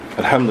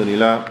الحمد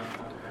لله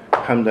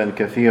حمدا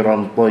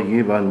كثيرا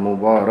طيبا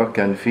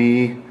مباركا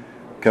فيه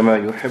كما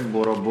يحب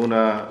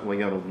ربنا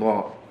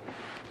ويرضى.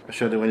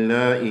 أشهد أن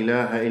لا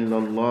إله إلا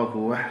الله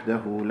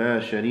وحده لا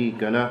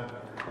شريك له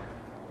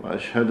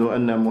وأشهد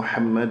أن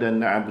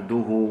محمدا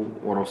عبده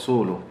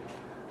ورسوله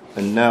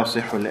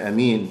الناصح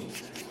الأمين.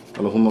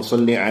 اللهم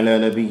صل على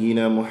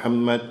نبينا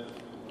محمد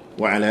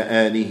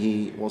وعلى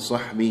آله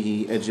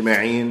وصحبه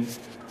أجمعين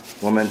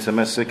ومن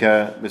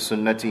تمسك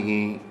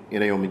بسنته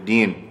إلى يوم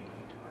الدين.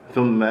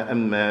 ثم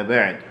أما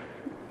بعد.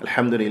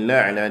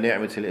 Alhamdulillah ala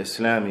ni'mat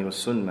al-Islam wa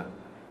sunnah.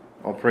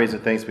 All praise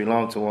and thanks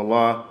belong to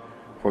Allah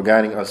for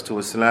guiding us to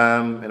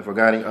Islam and for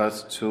guiding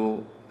us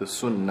to the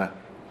sunnah.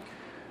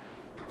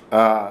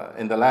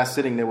 In the last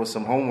sitting there was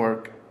some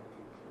homework,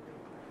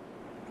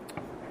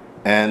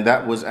 and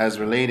that was as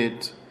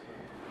related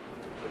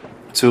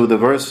to the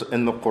verse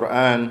in the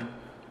Quran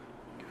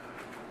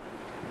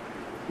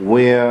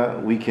where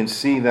we can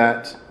see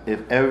that if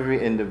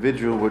every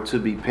individual were to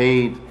be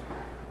paid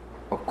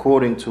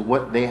according to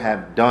what they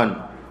have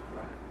done,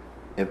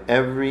 if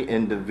every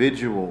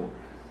individual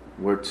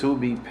were to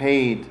be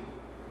paid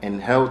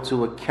and held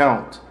to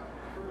account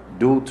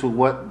due to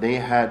what they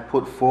had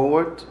put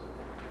forward,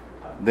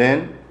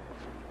 then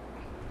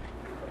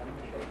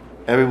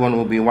everyone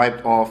will be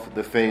wiped off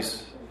the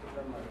face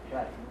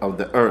of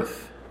the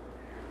earth.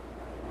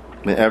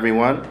 Then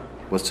everyone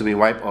was to be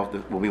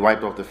will be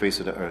wiped off the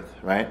face of the earth,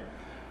 right?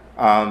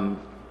 And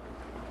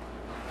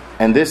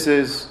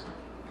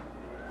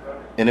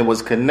it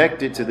was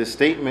connected to the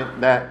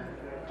statement that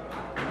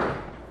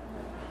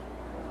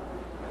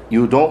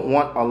you don't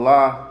want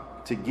Allah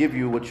to give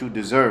you what you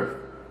deserve.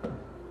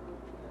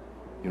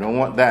 You don't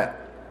want that.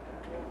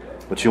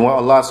 But you want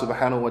Allah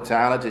subhanahu wa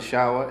ta'ala to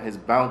shower His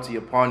bounty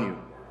upon you.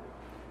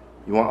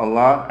 You want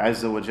Allah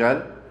Azza wa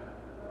Jal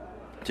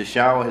to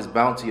shower His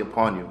bounty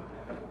upon you.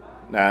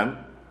 Now,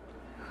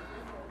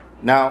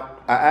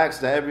 I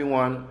ask that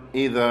everyone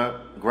either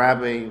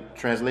grab a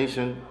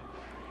translation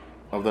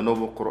of the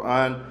Noble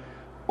Quran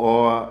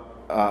or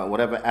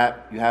whatever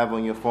app you have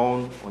on your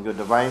phone, on your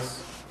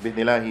device,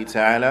 Bidnillahi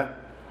ta'ala,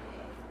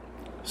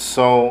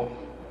 so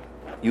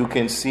you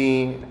can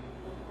see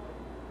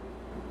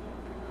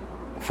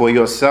for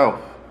yourself,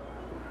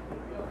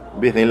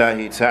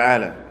 Bidnillahi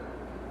ta'ala.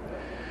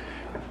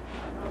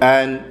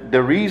 And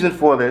the reason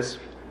for this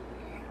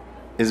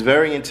is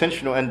very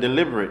intentional and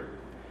deliberate.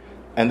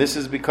 And this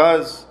is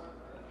because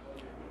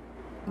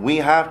we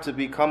have to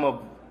become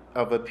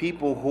of a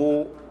people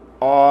who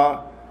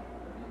are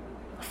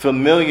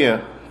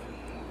familiar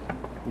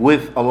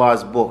with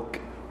Allah's book.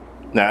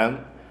 Now,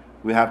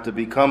 we have to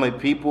become a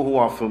people who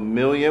are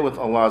familiar with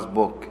Allah's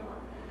book.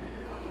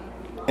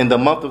 In the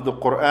month of the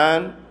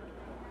Quran,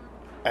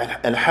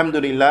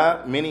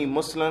 alhamdulillah, many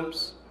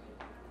Muslims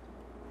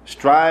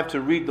strive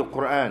to read the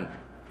Quran.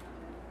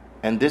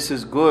 And this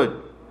is good,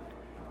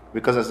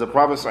 because as the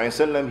Prophet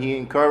ﷺ, he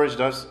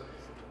encouraged us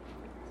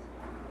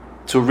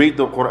to read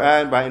the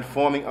Quran by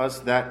informing us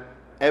that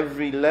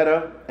every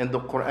letter in the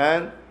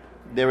Quran,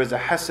 there is a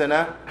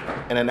hasana,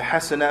 and an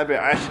hasana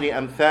bi'ashri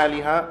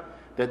amthaliha,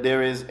 that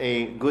there is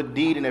a good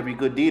deed, and every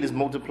good deed is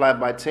multiplied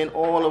by 10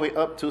 all the way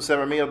up to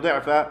 700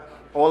 di'fa,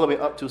 all the way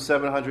up to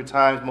 700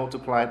 times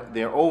multiplied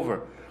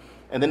thereover.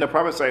 And then the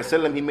Prophet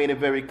ﷺ, he made it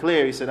very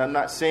clear. He said, I'm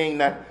not saying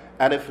that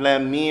Alif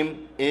Lam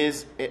Mim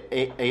is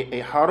a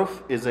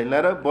harf, is a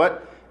letter,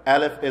 but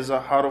Alif is a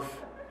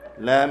harf,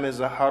 Lam is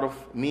a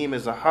harf, Mim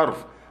is a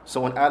harf.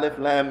 So in Alif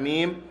Lam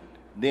Mim,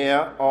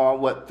 there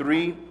are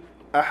 3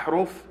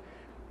 ahruf,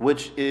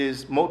 which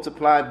is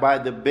multiplied by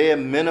the bare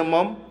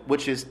minimum,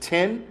 which is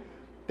 10.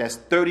 That's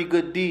 30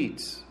 good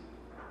deeds.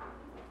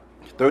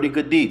 30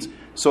 good deeds.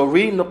 So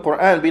reading the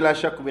Quran, bila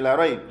shakku bila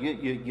rayb,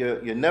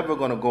 you're never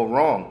going to go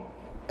wrong,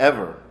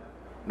 ever,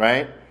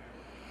 right?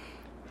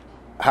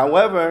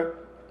 However,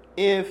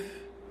 if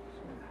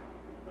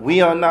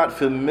we are not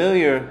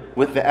familiar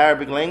with the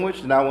Arabic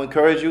language, then I will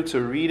encourage you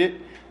to read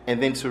it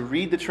and then to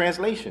read the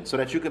translation so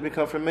that you can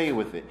become familiar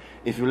with it.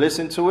 If you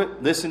listen to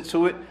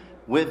it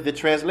with the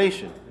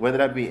translation, whether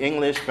that be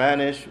English,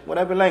 Spanish,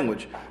 whatever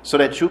language, so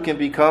that you can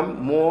become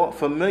more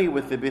familiar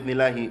with it,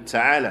 bidnillahi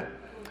ta'ala.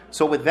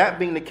 So with that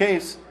being the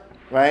case,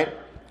 right,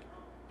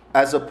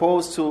 as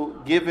opposed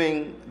to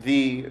giving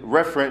the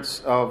reference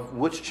of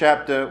which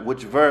chapter,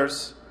 which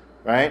verse,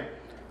 right,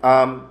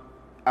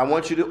 I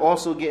want you to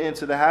also get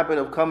into the habit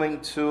of coming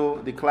to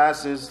the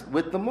classes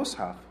with the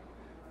Mus'haf,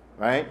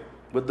 right,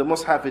 with the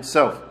Mus'haf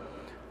itself,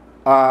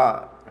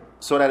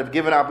 so that if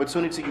given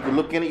opportunity, you can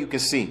look in it, you can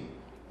see.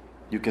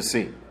 You can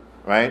see,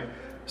 right?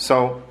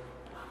 So,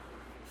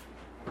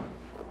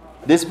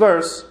 this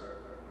verse,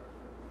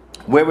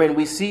 wherein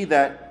we see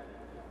that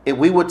if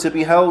we were to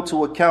be held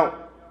to account,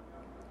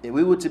 if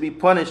we were to be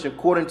punished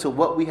according to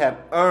what we have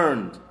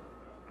earned,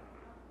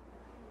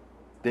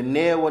 then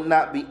there will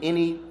not be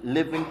any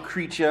living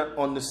creature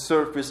on the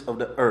surface of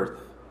the earth.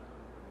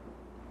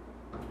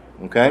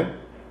 Okay?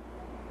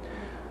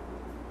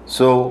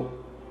 So,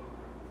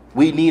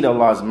 we need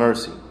Allah's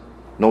mercy,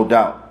 no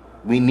doubt.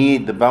 We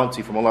need the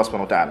bounty from Allah subhanahu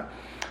wa ta'ala.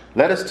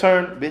 Let us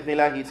turn,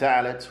 bidnillahi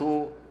ta'ala,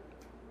 to,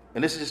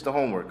 and this is just the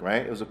homework,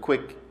 right? It was a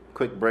quick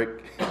break,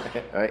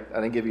 right? I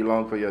didn't give you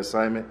long for your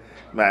assignment.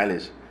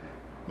 Ma'alish.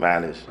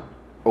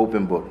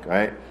 Open book,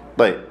 right?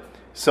 But,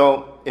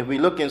 so, if we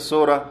look in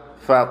Surah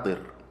Fatir,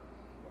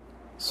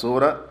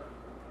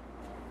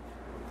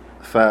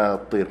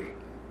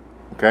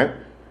 okay?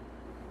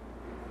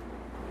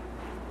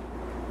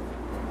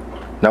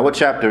 Now, what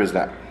chapter is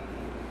that?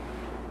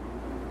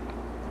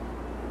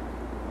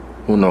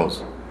 Who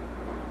knows?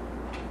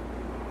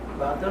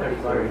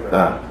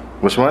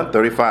 Which one?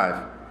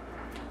 35.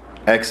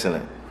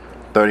 Excellent.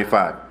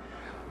 35.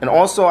 And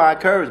also I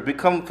encourage,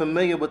 become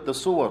familiar with the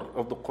surah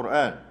of the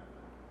Quran.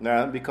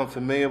 Now, become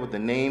familiar with the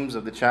names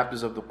of the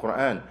chapters of the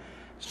Quran.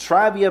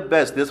 Try your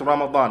best this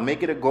Ramadan.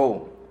 Make it a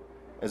goal.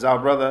 As our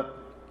brother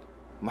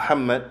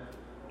Muhammad,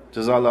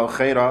 Jazallahu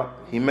Khairah,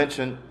 he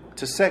mentioned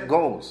to set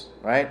goals,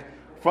 right?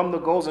 From the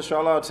goals,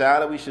 inshallah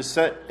ta'ala, we should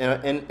set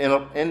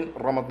in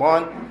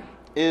Ramadan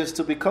is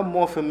to become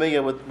more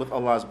familiar with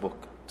Allah's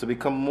book. To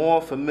become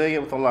more familiar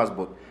with Allah's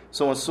book.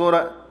 So in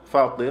Surah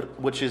Fatir,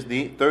 which is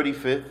the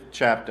 35th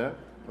chapter,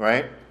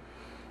 right?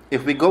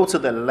 If we go to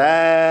the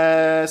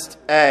last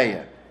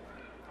ayah,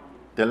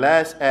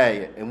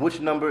 and which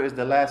number is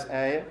the last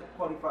ayah?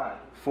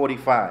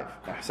 45.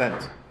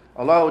 Ahsant.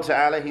 Allah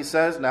Ta'ala, He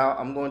says, now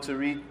I'm going to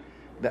read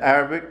the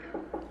Arabic,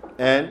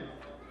 and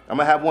I'm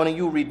going to have one of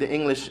you read the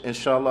English,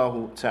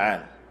 inshallah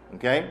ta'ala.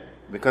 Okay?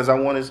 Because I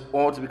want us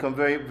all to become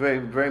very, very,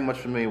 very much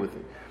familiar with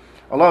it.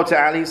 Allah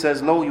Ta'ala, He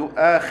says, لو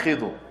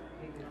يؤاخذ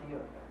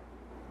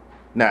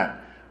نعم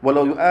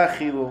ولو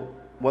يؤاخذ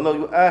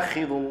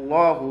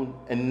الله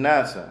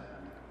الناس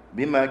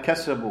بما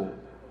كسبوا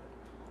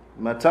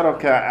ما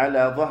ترك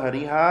على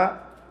ظهرها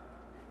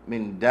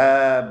من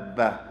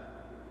دابة.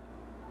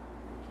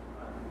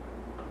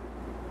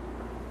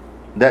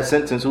 That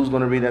sentence, who's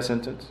going to read that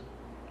sentence?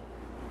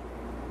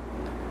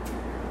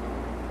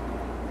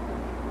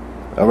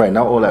 All right,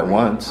 not all at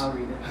once.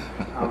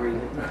 I'll read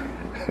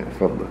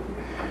it.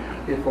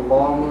 If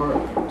Allah were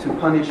to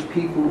punish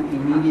people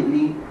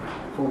immediately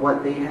for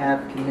what they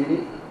have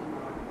committed,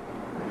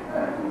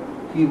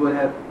 He would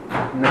have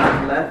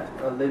not left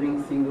a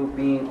living single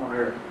being on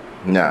earth.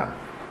 Now,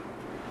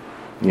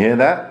 you hear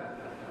that?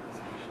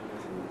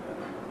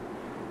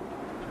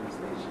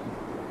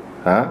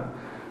 Huh?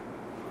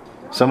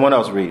 Someone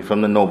else read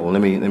from the noble.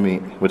 Let me.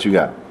 What you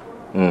got?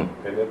 And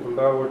if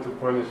Allah were to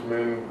punish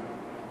men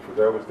for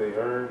that which they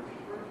earned,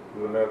 He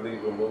will not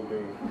leave a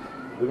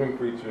living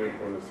creature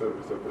on the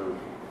surface of the earth.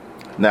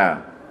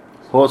 Now,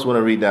 who else want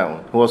to read that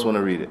one? Who else want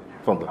to read it?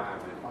 From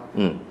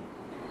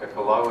If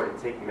Allah were to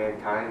take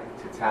mankind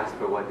to task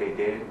for what they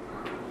did,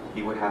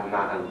 He would have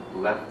not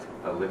left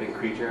a living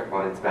creature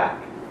on its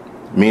back.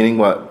 Meaning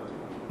what?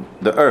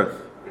 The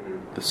earth.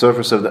 The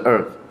surface of the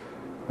earth.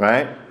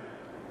 Right?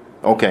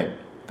 Okay.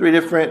 3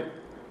 different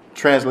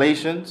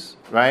translations,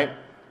 right?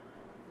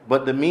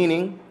 But the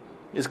meaning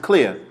is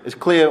clear. It's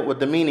clear what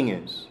the meaning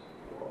is.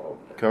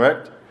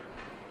 Correct?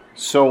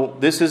 So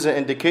this is an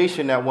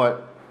indication that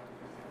what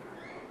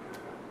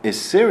is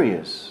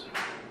serious.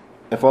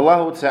 If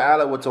Allah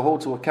Ta'ala were to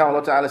hold to account,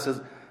 Allah Ta'ala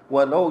says,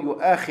 وَلَوْ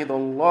يُؤَخِذُ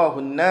اللَّهُ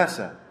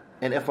النَّاسَ.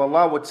 And if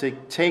Allah were to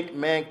take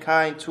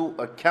mankind to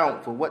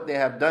account for what they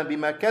have done,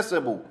 بِمَا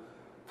كَسَبُوا,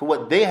 for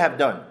what they have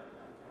done,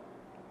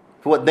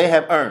 for what they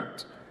have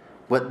earned,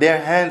 what their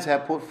hands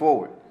have put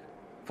forward,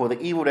 for the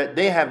evil that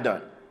they have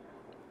done.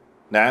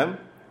 Now,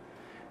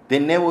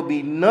 then there will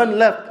be none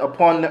left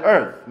upon the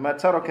earth. مَا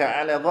تَرَكَ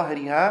عَلَى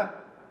ظَهْرِهَا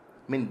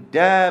مِنْ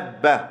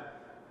دَابَّةٍ.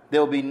 There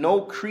will be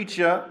no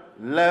creature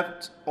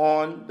left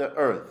on the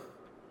earth.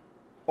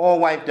 All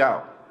wiped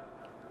out.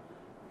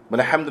 But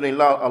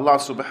alhamdulillah, Allah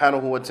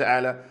subhanahu wa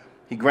ta'ala,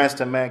 He grants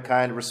to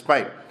mankind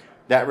respite.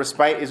 That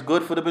respite is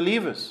good for the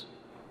believers,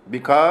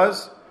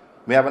 because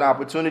we have an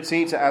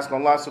opportunity to ask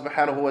Allah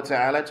subhanahu wa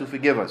ta'ala to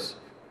forgive us.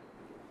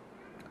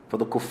 For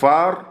the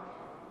kuffar,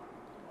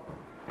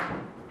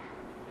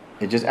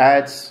 it just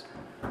adds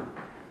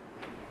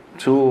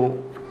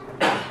to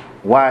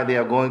why they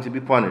are going to be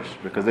punished,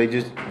 because they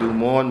just do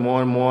more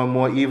and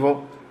more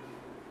evil,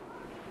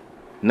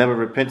 never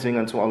repenting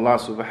unto Allah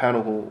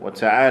subhanahu wa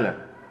ta'ala.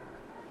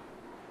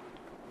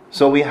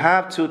 So we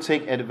have to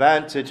take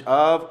advantage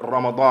of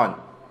Ramadan.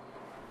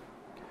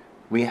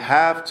 We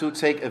have to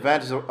take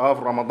advantage of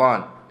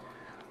Ramadan.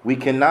 We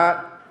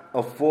cannot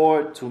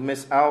afford to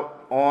miss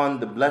out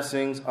on the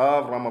blessings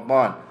of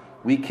Ramadan.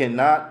 We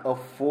cannot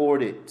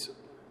afford it.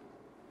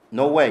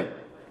 No way.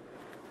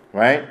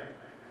 Right?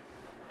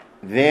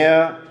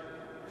 There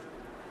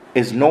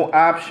is no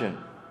option.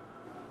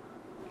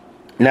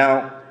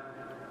 Now,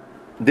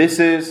 this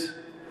is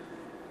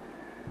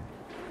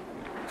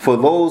for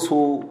those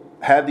who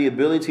have the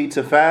ability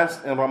to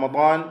fast in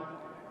Ramadan,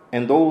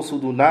 and those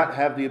who do not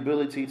have the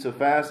ability to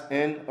fast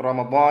in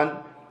Ramadan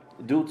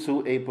due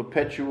to a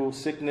perpetual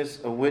sickness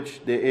of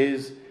which there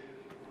is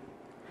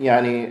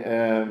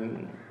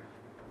no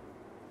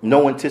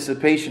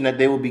anticipation that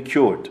they will be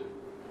cured.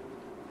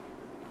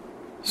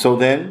 So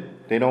then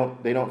they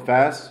don't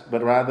fast,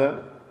 but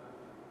rather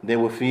they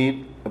will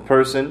feed a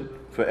person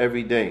for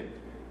every day.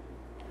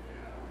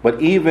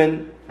 But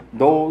even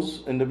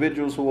those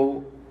individuals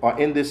who are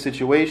in this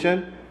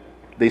situation,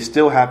 they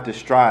still have to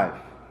strive.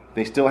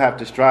 They still have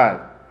to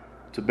strive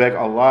to beg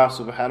Allah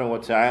subhanahu wa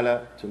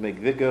ta'ala to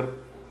make dhikr,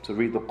 to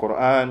read the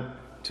Quran,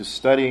 to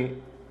study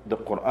the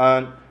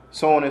Quran,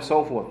 so on and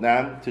so forth.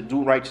 Now, to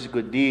do righteous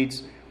good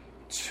deeds,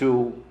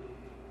 to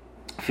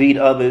feed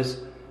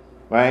others,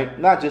 right?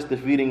 Not just the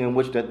feeding in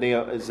which that they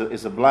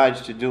is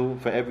obliged to do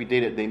for every day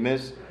that they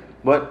miss,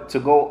 but to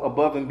go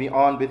above and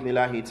beyond,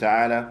 bithnillahi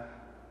ta'ala,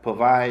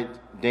 provide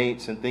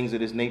dates and things of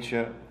this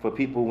nature for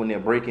people when they're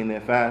breaking their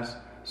fast,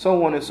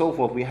 so on and so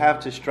forth. We have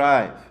to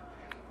strive.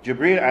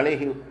 Jibreel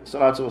alayhi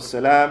salatu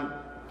wasalam,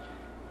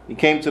 he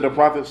came to the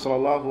Prophet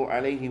sallallahu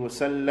alayhi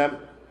wasallam,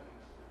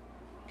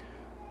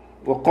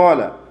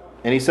 وقال,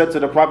 and he said to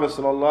the Prophet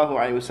sallallahu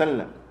alayhi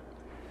wasallam,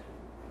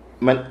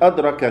 Man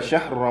adraka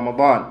shahr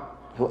Ramadan,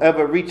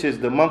 whoever reaches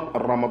the month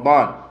of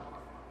Ramadan,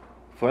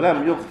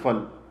 فَلَمْ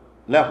يُغْفَرْ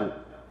لَهُ,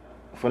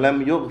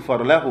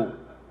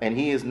 and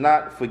he is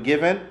not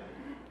forgiven,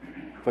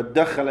 فَدَخَلَ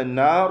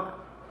النَّارِ,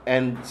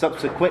 and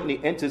subsequently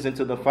enters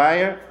into the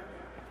fire,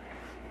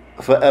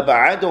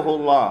 فَأَبْعَدَهُ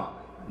اللَّهُ,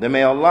 then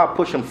may Allah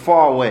push him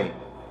far away.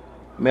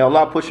 May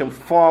Allah push him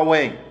far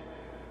away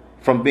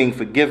from being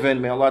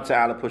forgiven. May Allah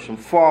Ta'ala push him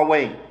far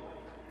away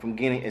from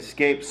getting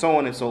escape, so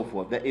on and so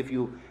forth. That if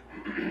you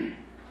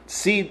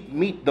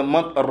meet the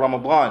month of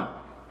Ramadan,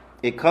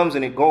 it comes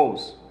and it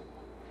goes,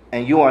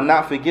 and you are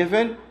not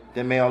forgiven,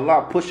 then may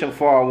Allah push him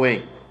far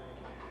away.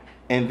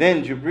 And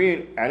then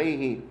Jibreel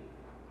alayhi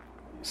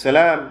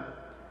salam,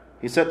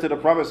 he said to the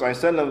Prophet sallallahu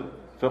alaihi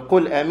wasallam,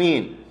 فَقُلْ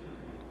أَمِينَ,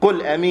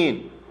 قُلْ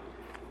أَمِينَ,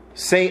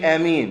 say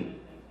Ameen.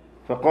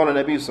 فَقَالَ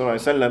النَّبِيُّ صلى الله عليه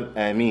وسلم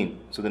Ameen.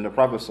 So then the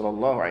Prophet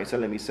sallallahu alaihi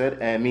wasallam, he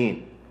said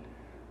Ameen.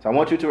 So I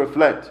want you to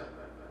reflect,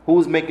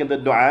 who's making the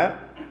dua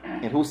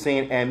and who's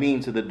saying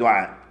Ameen to the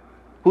dua?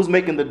 Who's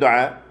making the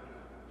dua?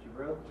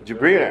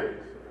 Jibreel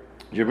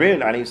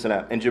alayhi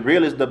salam. And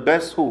Jibreel is the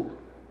best who?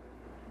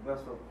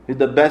 He's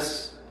the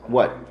best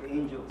what?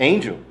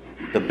 Angel.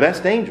 The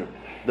best angel.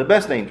 The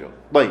best angel.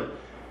 Like,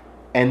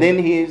 and then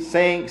he is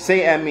saying,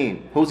 say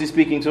Ameen. Who's he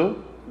speaking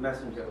to?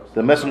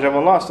 The Messenger of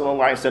Allah sallallahu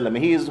alaihi wasallam. And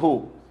he is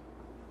who?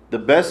 The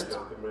best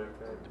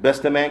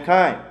of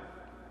mankind.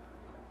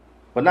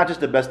 But not just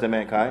the best of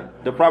mankind.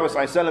 The Prophet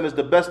sallallahu alaihi wasallam is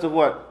the best of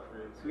what?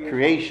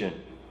 Creation.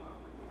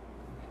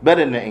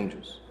 Better than the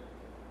angels.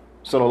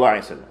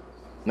 Sallallahu alaihi wasallam.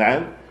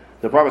 Now,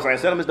 the Prophet sallallahu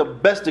alaihi wasallam is the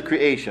best of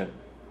creation.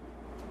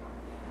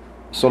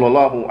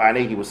 Sallallahu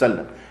alaihi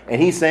wasallam. And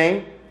he's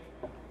saying,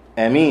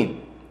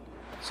 Ameen.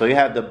 So you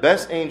have the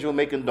best angel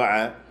making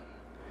dua,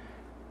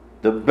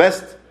 the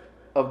best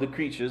of the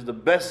creatures, the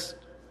best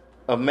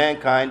of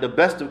mankind, the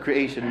best of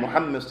creation,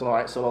 Muhammad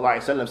sallallahu alaihi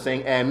wasallam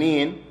saying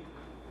Ameen.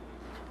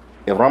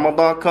 If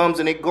Ramadan comes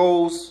and it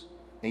goes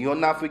and you're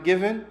not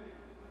forgiven,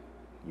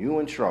 you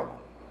in trouble.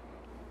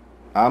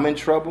 I'm in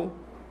trouble.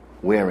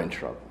 We're in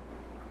trouble.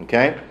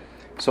 Okay?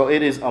 So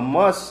it is a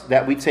must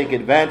that we take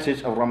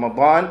advantage of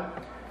Ramadan.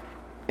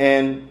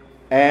 And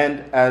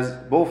as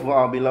both of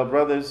our beloved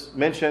brothers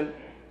mentioned,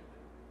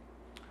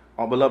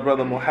 our beloved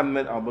brother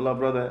Muhammad, our beloved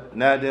brother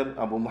Nadir,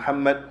 Abu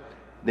Muhammad,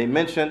 they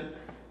mentioned,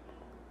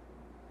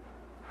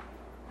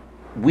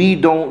 we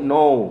don't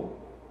know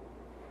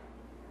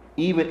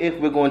even if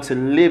we're going to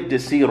live to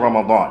see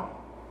Ramadan,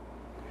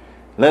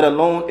 let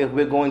alone if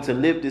we're going to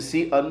live to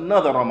see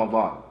another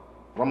Ramadan.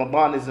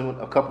 Ramadan is in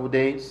a couple of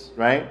days,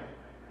 right?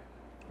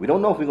 We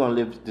don't know if we're going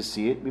to live to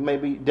see it. We may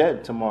be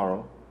dead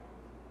tomorrow,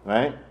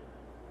 right?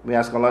 We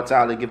ask Allah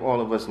Ta'ala to give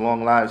all of us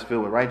long lives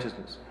filled with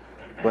righteousness.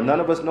 But none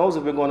of us knows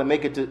if we're going to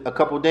make it to a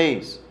couple of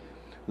days,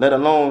 let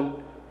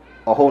alone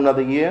a whole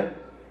nother year.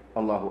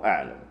 Allahu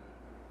A'lam.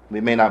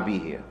 We may not be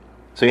here.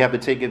 So you have to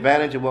take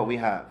advantage of what we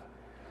have.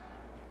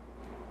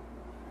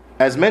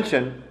 As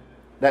mentioned,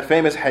 that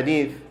famous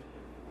hadith,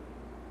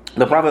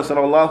 the Prophet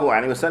sallallahu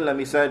alaihi wasallam,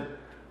 he said,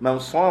 "Man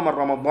sama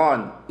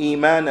Ramadan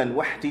imanan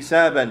wa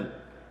ihtisaban,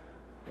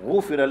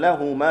 ghufira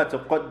lahu ma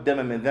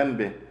taqaddama min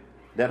dhanbihi."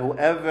 That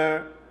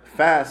whoever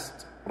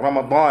fasts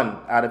Ramadan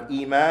out of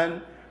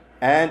iman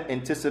and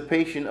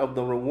anticipation of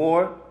the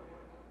reward,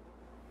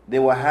 they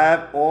will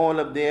have all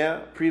of their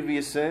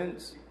previous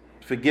sins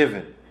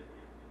forgiven.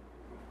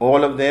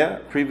 All of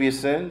their previous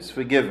sins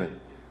forgiven.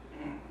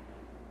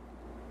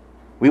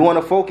 We want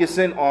to focus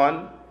in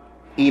on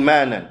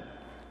imanan.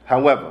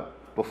 However,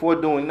 before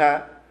doing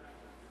that,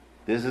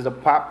 this is a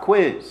pop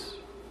quiz,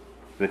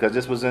 because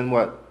this was in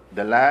what?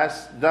 The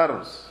last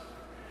dars.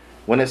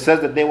 When it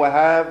says that they will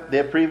have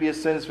their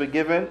previous sins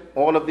forgiven,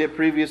 all of their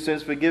previous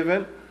sins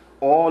forgiven,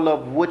 all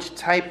of which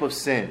type of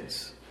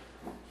sins?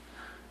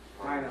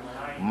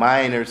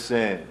 Minor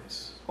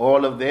sins.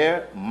 All of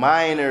their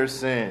minor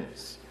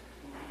sins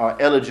are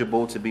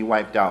eligible to be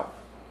wiped out.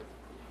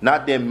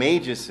 Not their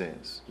major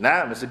sins.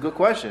 Naam, it's a good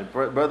question.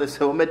 Brother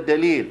Sawmed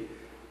Dalil.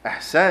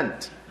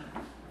 Ahsant.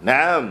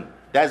 Naam,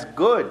 that's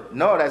good.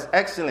 No, that's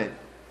excellent.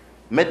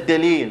 Med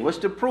Dalil. What's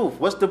the proof?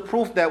 What's the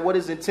proof that what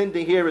is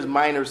intended here is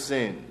minor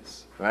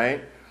sins?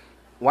 Right?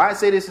 Why I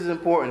say this is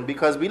important?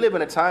 Because we live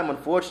in a time,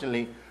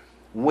 unfortunately,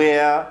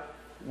 where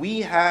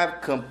we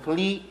have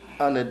complete,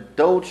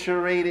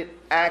 unadulterated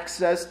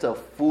access to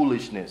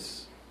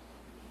foolishness.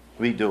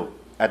 We do.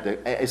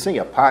 It's in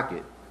your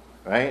pocket,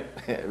 right?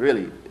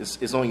 Really,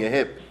 it's on your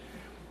hip.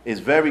 It's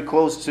very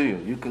close to you.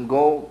 You can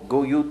go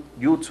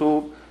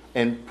YouTube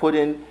and put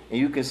in, and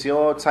you can see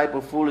all type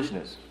of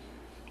foolishness.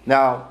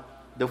 Now,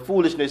 the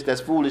foolishness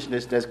that's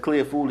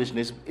clear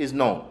foolishness, is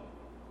known.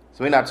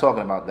 So we're not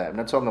talking about that. We're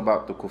not talking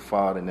about the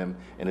kuffar and them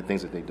and the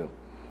things that they do.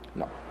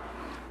 No.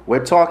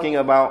 We're talking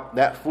about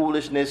that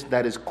foolishness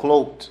that is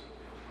cloaked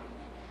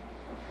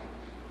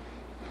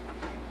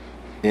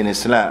in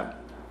Islam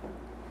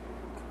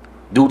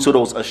due to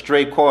those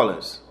astray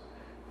callers,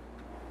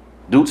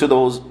 due to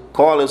those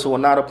callers who are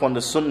not upon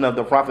the sunnah of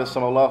the Prophet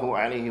sallallahu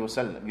alaihi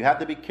wasallam. You have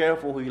to be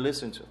careful who you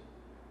listen to.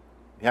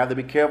 You have to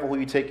be careful who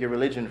you take your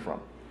religion from.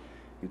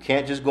 You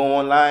can't just go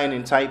online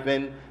and type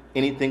in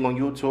anything on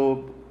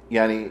YouTube,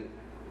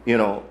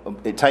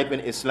 type in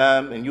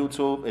Islam in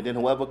YouTube, and then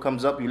whoever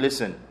comes up, you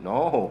listen.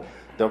 No.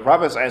 The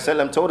Prophet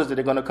ﷺ told us that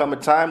there's going to come a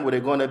time where they're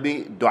going to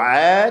be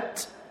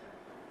du'at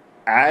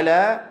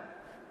ala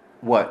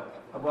what?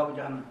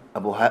 Abwab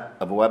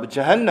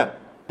Jahannam.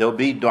 There will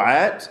be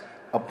du'at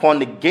upon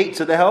the gates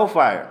of the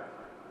hellfire.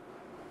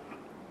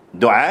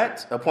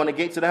 Du'at upon the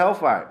gates of the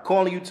hellfire.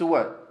 Calling you to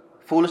what?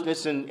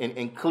 Foolishness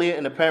and clear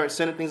and apparent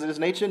sin and things of this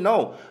nature?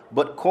 No.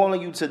 But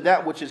calling you to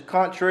that which is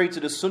contrary to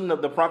the sunnah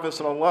of the Prophet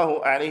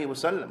sallallahu alaihi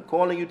wasallam.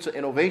 Calling you to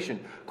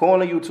innovation.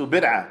 Calling you to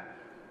bid'ah.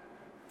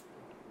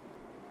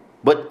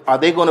 But are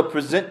they going to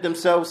present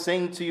themselves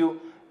saying to you,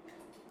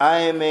 I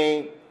am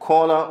a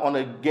caller on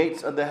the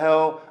gates of the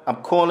hell, I'm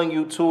calling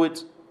you to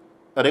it?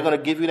 Are they going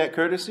to give you that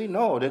courtesy?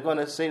 No, they're going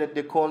to say that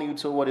they're calling you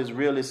to what is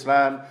real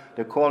Islam.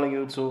 They're calling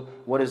you to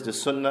what is the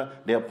sunnah.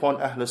 They're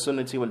upon Ahl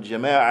Sunnati wal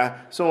Jama'ah,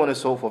 so on and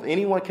so forth.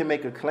 Anyone can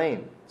make a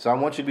claim. So I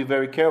want you to be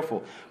very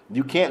careful.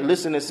 You can't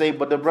listen and say,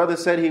 but the brother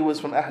said he was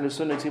from Ahl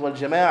Sunnati wal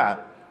Jama'ah.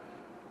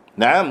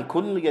 نعم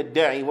كل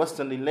يدعي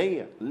وصلا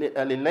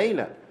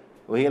لليلة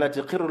وهي لا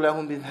تقر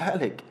لهم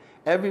بذلك.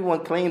 Everyone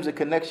claims a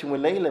connection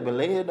with Layla, but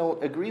Layla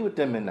don't agree with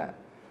them in that.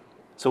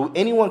 So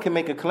anyone can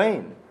make a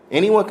claim.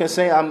 Anyone can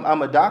say,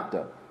 I'm a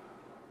doctor.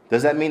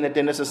 Does that mean that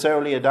they're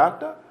necessarily a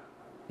doctor?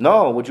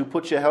 No. Would you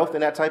put your health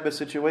in that type of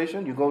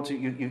situation? You go to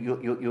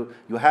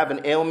you have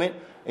an ailment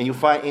and you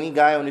find any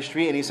guy on the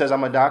street and he says,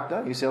 I'm a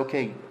doctor. You say,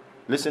 okay,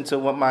 listen to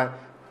what my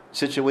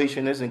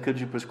situation is and could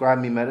you prescribe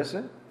me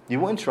medicine?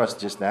 You wouldn't trust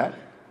just that,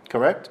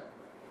 correct?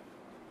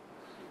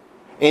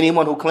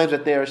 Anyone who claims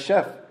that they're a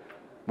chef,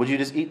 would you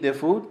just eat their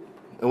food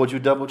or would you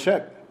double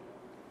check?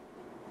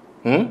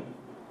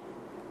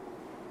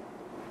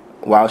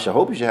 Well, I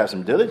hope you should have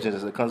some diligence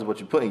as it comes to what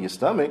you put in your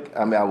stomach.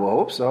 I mean, I will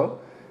hope so,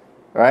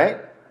 right?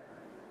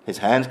 His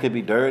hands could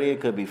be dirty,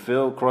 it could be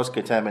filled,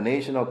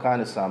 cross-contamination, all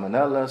kind of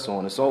salmonella, so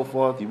on and so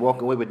forth. You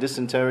walk away with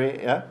dysentery,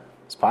 yeah?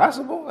 It's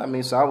possible. I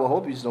mean, so I will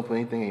hope you just don't put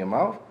anything in your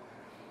mouth.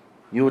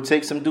 You will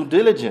take some due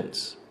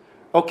diligence.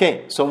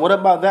 Okay, so what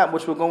about that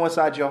which will go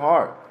inside your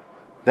heart?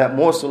 That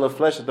morsel of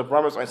flesh that the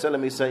Prophet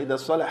ﷺ, he said, إِذَا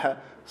صَلَحَ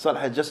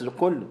الْجَسَدُ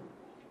كُلُّ.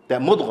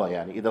 That mudgha,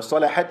 يعني. إِذَا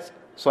صَلَحَتْ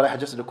صَلَحَ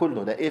الْجَسَدُ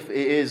كُلُّ. That if it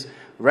is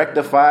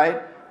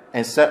rectified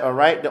and set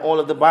aright, then all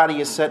of the body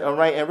is set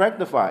aright and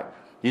rectified.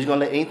 You're going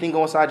to let anything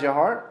go inside your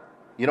heart?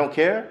 You don't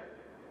care?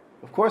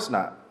 Of course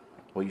not.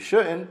 Well, you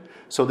shouldn't.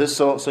 So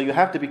you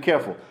have to be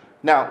careful.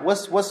 Now,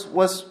 what's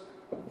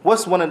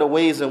one of the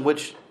ways in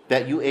which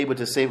that you're able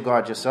to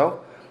safeguard yourself?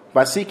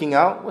 By seeking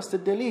out, what's the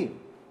dalil?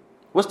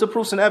 What's the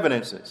proofs and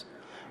evidences?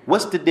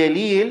 What's the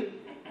dalil?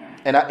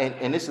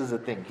 And this is the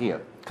thing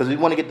here, because we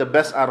want to get the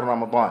best out of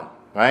Ramadan,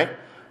 right?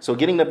 So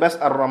getting the best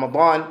out of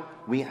Ramadan,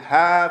 we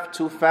have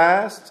to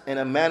fast in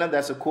a manner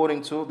that's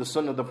according to the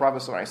sunnah of the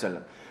Prophet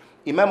ﷺ.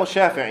 Imam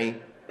al-Shafi'i,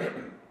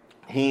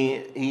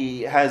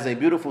 he has a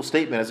beautiful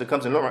statement as it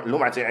comes in Lum'at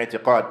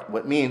al-I'tiqad.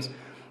 What it means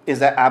is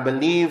that I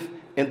believe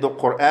in the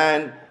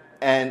Quran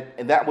and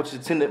that which is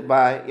intended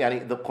by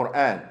the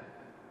Quran,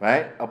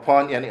 right?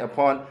 Upon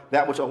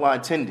that which Allah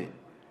intended.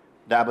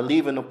 That I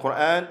believe in the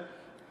Quran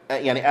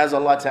as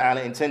Allah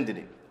Ta'ala intended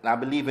it. And I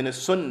believe in the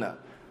Sunnah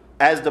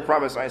as the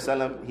Prophet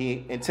ﷺ,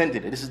 he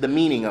intended it. This is the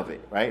meaning of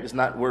it, right? It's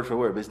not word for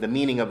word, but it's the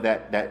meaning of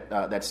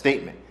that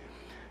statement.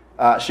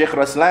 Sheikh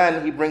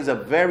Raslan, he brings a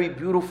very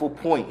beautiful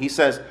point. He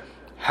says,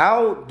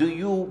 how do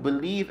you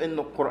believe in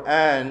the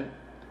Quran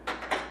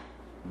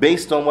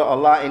based on what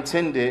Allah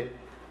intended,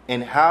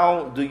 and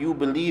how do you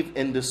believe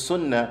in the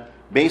Sunnah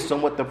based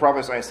on what the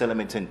Prophet ﷺ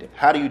intended?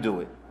 How do you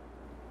do it?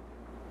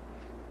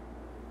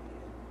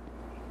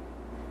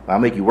 I'll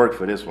make you work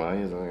for this one.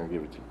 I'm going to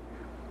give it to you.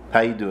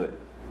 How you do it?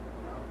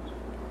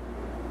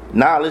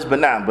 Knowledge, but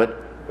not, but...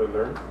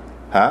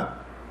 Huh?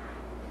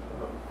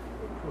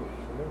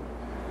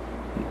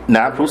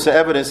 Not proofs and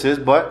evidences,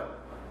 but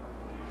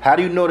how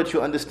do you know that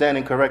you're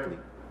understanding correctly?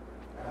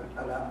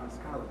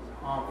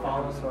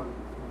 Following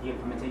the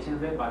implementation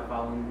of it by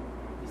following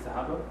the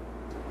Sahaba.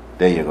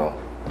 There you go.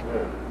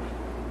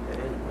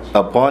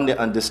 Upon the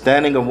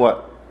understanding of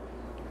what?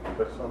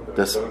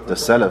 The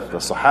Salaf, the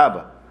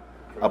Sahaba.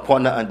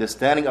 Upon the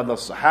understanding of the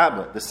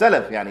Sahaba, the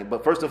Salaf,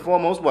 but first and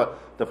foremost, what?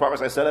 The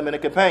Prophet ﷺ and the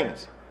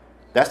companions.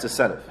 That's the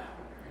Salaf,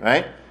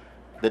 right?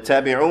 The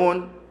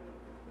Tabi'un,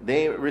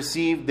 they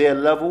received their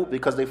level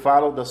because they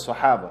followed the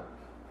Sahaba.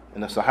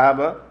 And the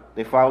Sahaba,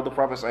 they followed the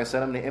Prophet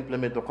ﷺ, they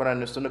implement the Quran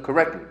and the Sunnah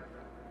correctly.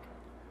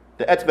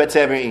 The Atba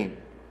Tabi'in,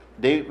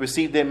 they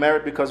received their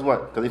merit because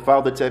what? Because they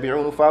followed the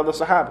Tabi'un who followed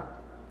the Sahaba.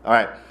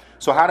 Alright,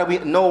 so how do we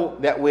know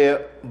that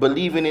we're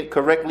believing it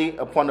correctly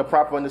upon the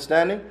proper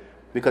understanding?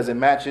 Because it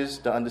matches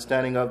the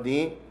understanding of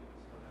the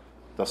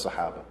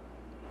Sahaba.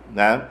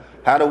 Now,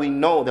 how do we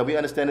know that we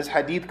understand this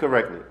hadith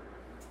correctly?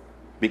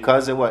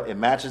 Because it what? It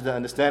matches the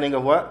understanding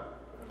of what?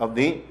 Of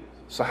the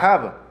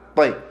Sahaba.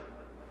 But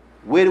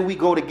where do we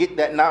go to get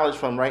that knowledge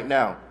from right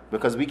now?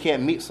 Because we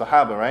can't meet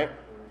Sahaba, right?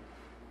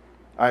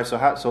 Alright,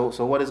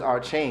 so what is our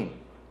chain?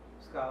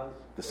 Scholars.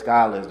 The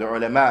scholars, the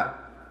ulama.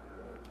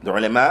 The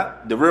ulama,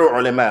 the real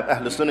ulama,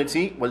 Ahl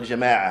Sunnati wal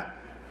Jama'ah.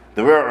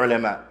 The real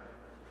ulama.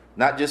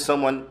 Not just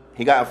someone,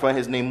 he got in front of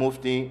his name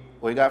Mufti,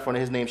 or he got in front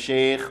of his name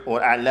Sheikh,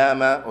 or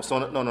Alama, or so.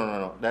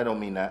 No. That don't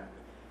mean that.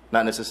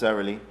 Not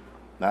necessarily.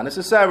 Not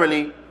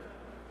necessarily.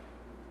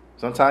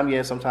 Sometimes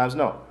yes, sometimes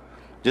no.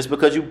 Just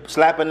because you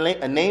slap a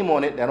name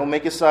on it, that don't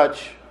make it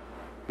such.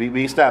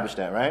 We established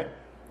that, right?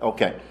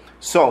 Okay.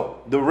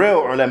 So, the real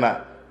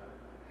ulama.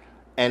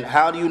 And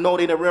how do you know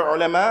they're the real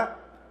ulama?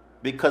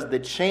 Because the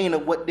chain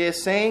of what they're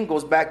saying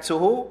goes back to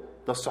who?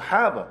 The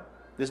Sahaba.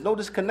 There's no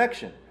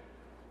disconnection.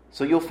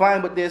 So you'll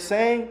find what they're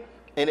saying,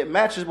 and it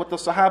matches what the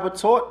Sahaba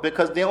taught,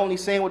 because they're only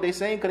saying what they're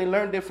saying because they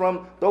learned it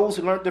from those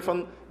who learned it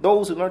from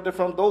those who learned it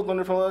from those who learned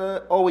it from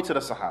all the way to the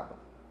Sahaba.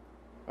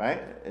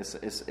 Right? It's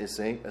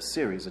a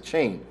series, a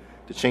chain.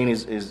 The chain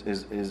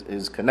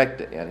is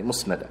connected. Yani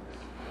musnada.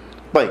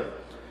 But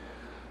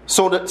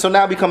so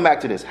now we come back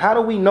to this. How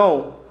do we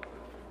know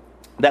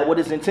that what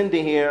is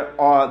intended here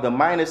are the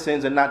minor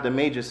sins and not the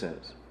major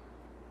sins?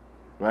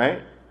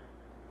 Right?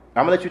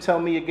 I'm going to let you tell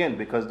me again,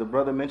 because the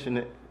brother mentioned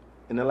it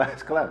in the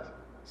last class.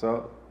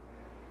 So,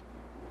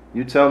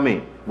 you tell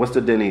me, what's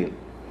the dalil?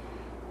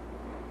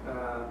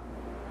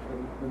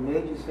 The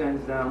major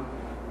sins down,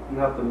 you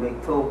have to make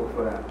tawbah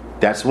for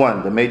that. That's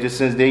one. The major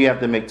sins there, you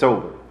have to make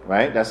tawbah.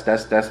 Right? That's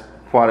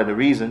part of the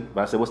reason.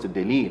 But I said, what's the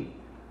dalil?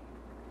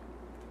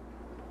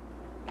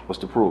 What's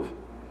the proof?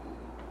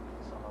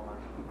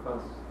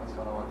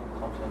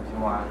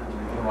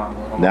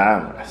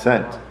 Nah, I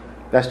said,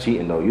 that's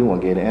cheating though. You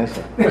won't get an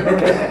answer.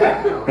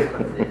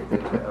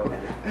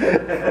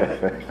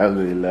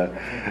 Alhamdulillah.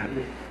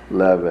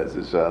 Love us,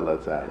 inshallah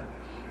ta'ala.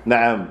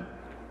 Now,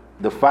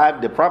 the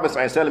Prophet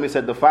ﷺ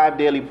said the 5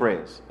 daily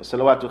prayers.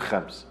 Salawatul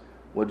khams.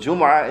 Wa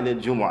jum'ah ila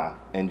jum'ah.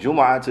 And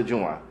jum'ah to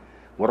jum'ah.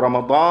 Wa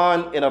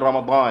Ramadan ila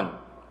Ramadan.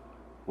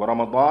 Wa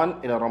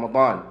Ramadan ila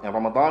Ramadan. And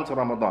Ramadan to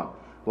Ramadan.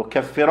 Wa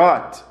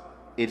kaffirat.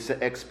 It's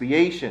an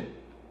expiation.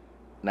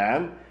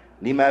 Naam.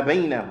 Lima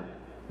baynahum.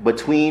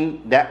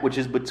 Between that which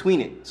is between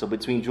it. So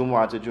between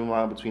Jumu'ah to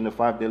Jumu'ah, between the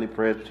 5 daily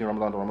prayers, between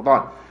Ramadan to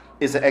Ramadan.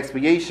 It's an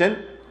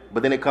expiation,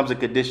 but then it comes a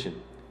condition.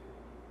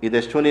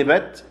 إِذَا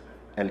اشْتُنِبَتْ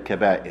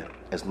الْكَبَائِرِ.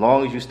 As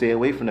long as you stay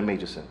away from the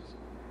major sins.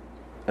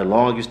 As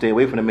long as you stay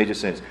away from the major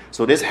sins.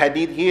 So this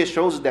hadith here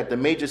shows us that the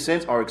major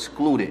sins are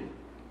excluded.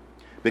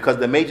 Because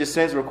the major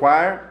sins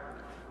require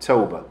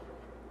tawbah.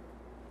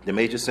 The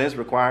major sins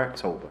require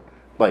tawbah.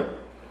 But,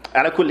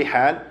 ala kulli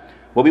hal,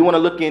 what we want to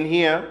look in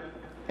here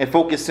and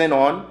focus in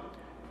on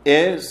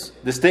is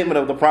the statement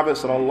of the Prophet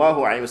sallallahu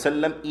alaihi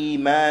wasallam,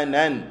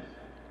 imanan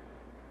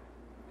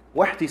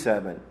wa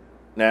ihtisaban.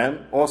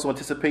 Also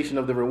anticipation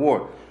of the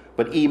reward.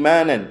 But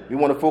imanan, we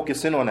want to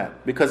focus in on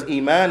that, because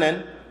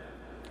imanan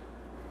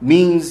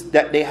means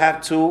that they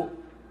have to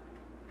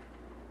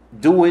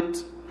do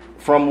it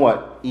from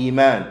what?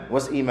 Iman.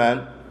 What's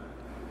iman?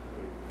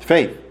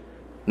 Faith.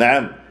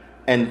 Naam.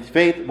 And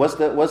faith, what's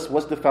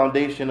the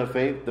foundation of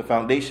faith? The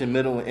foundation,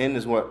 middle, and end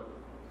is what?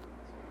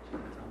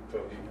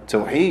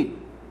 Tawheed.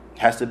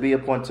 Has to be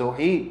upon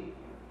Tawheed.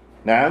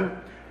 Naam.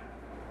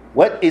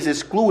 What is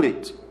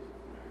excluded?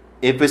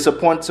 If it's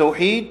upon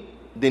Tawheed,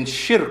 then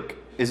shirk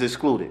is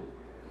excluded.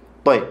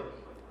 But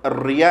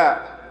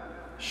riya,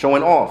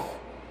 showing off,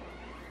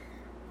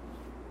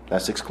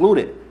 that's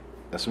excluded.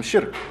 That's some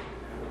shirk.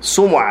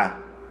 Sum'ah.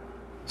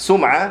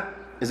 Sum'ah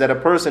is that a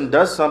person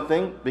does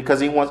something because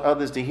he wants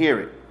others to hear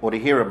it or to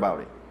hear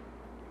about it.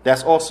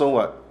 That's also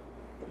what?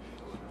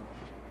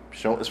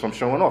 It's from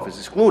showing off. It's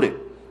excluded.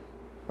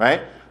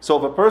 Right? So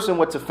if a person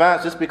were to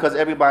fast just because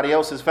everybody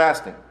else is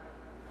fasting,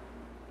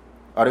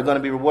 are they going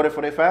to be rewarded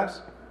for their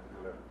fast?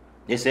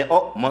 They say,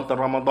 oh, month of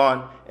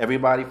Ramadan,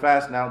 everybody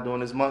fast now during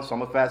this month, so I'm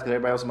going to fast because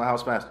everybody else in my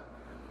house fasting.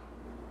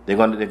 They're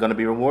going to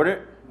be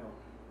rewarded?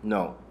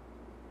 No.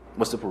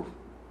 What's the proof?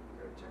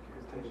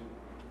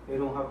 They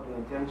don't have the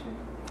intention.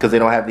 Because they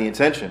don't have the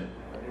intention.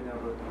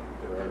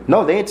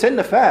 No, they intend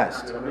to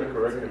fast.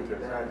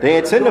 They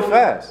intend to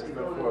fast.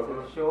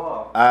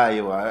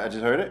 I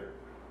just heard it.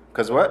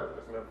 Because what?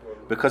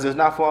 Because it's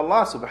not for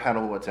Allah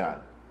subhanahu wa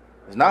ta'ala.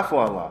 It's not for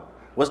Allah.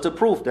 What's the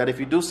proof that if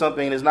you do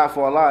something and it's not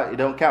for Allah, it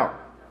don't count?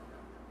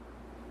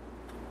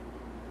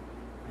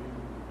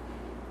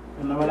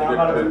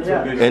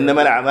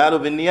 إنما الأعمال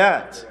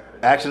بالنيات.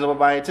 Actions are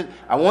by intention.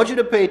 I want you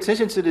to pay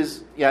attention to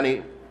this,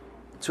 yani,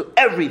 to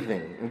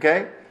everything,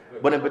 okay?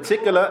 But in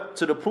particular,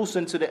 to the proofs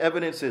and to the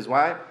evidences.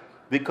 Why?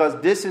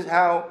 Because this is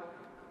how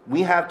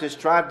we have to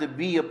strive to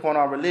be upon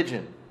our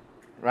religion,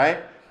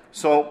 right?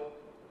 So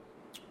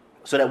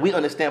that we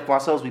understand for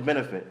ourselves, we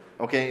benefit.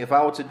 Okay, if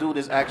I were to do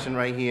this action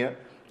right here,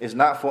 it's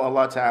not for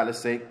Allah Ta'ala's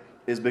sake,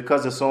 it's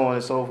because of so on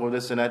and so forth,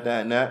 this and that,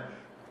 that and that.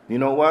 You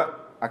know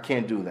what? I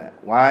can't do that.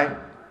 Why?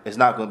 It's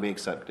not going to be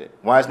accepted.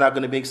 Why it's not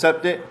going to be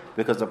accepted?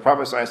 Because the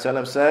Prophet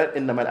ﷺ said,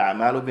 إِنَّمَا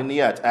الْأَعْمَالُ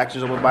بِالنِّيَّاتِ.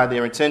 Actions are by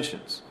their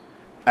intentions.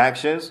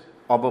 Actions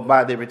are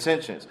by their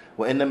intentions.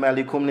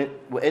 وَإِنَّمَا لِكُلِّ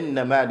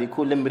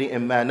امْرِئٍ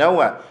مَّا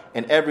نَوَى.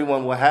 And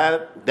everyone will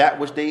have that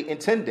which they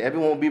intended.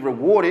 Everyone will be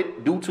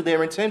rewarded due to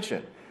their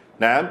intention.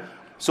 Now,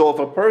 so if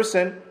a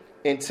person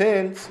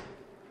intends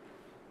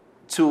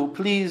to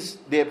please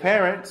their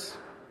parents,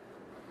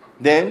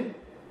 then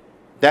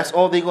that's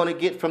all they're going to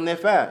get from their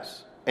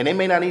fast. And they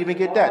may not even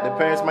get that. The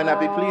parents might not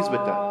be pleased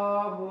with them.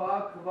 Allahu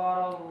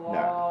Akbar,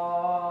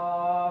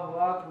 Allahu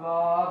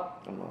Akbar.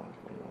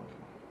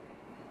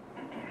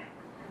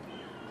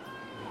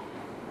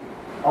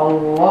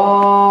 Allahu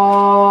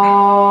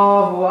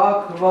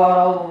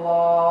Akbar,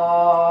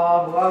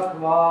 Allahu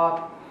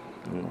Akbar.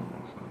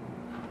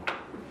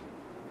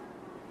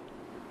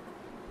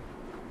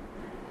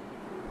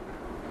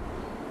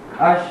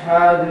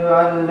 أشهد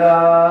أن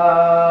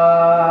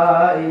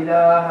لا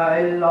إله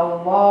إلا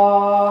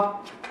الله.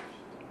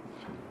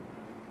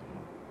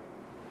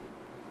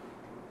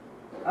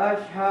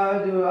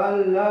 أشهد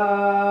أن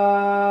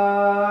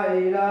لا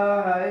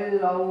إله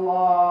إلا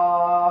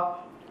الله.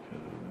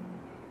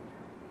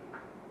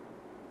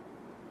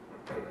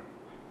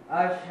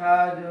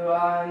 أشهد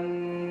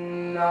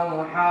أن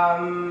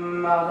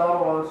محمدا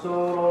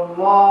رسول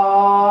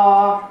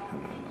الله.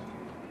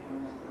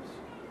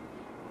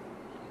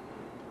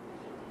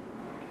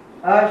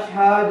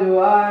 أشهد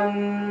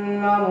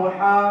أن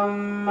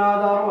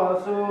محمدا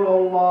رسول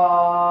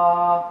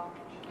الله.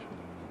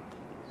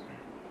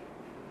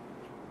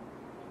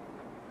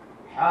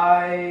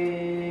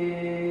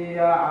 حي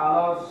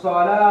على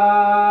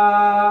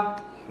الصلاة.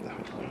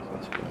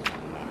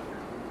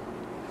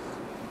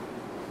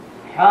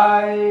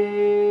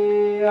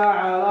 حي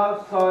على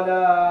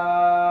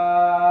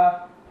الصلاة.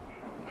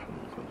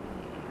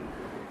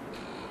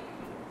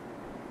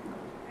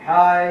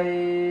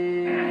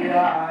 حي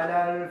على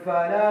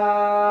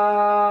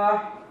الفلاح.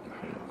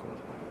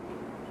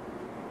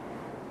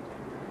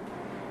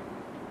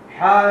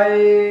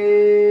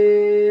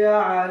 حي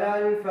على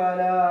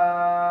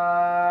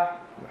الفلاح.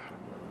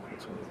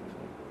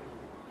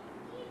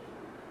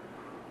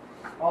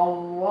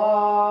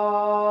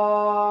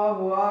 الله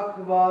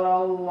أكبر،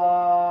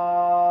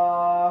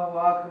 الله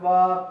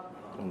أكبر.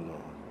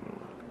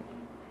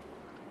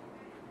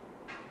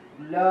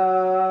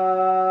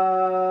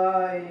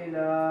 لا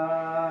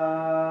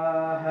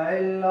إله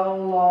إلا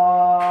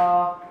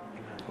الله.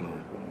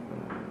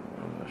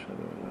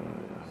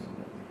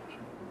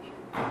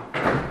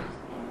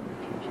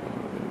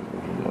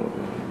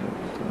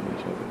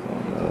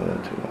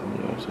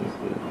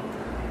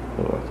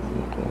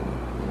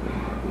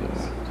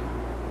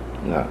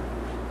 No.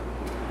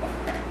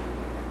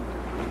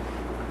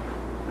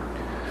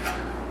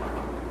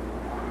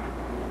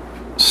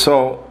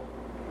 So,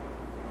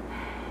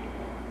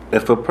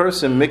 if a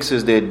person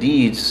mixes their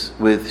deeds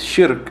with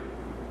shirk,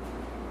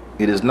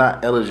 it is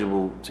not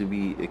eligible to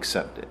be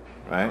accepted,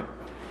 right?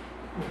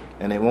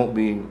 And it won't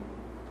be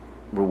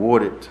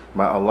rewarded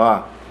by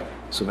Allah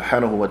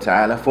subhanahu wa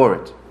ta'ala for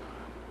it.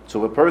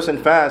 So if a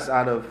person fasts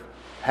out of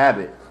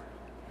habit,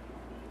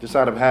 just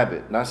out of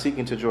habit, not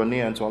seeking to draw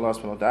near unto Allah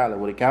subhanahu wa ta'ala,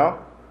 would it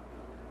count?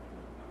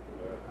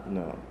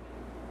 No.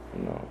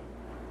 No.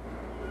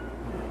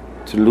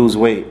 To lose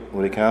weight,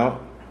 would it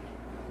count?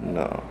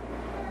 No.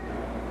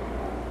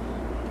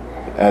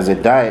 As a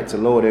diet to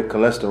lower their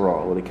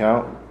cholesterol, would it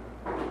count?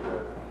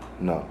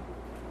 No.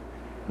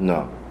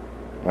 No.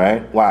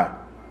 Right? Why?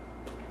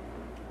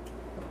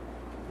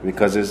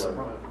 Because it's...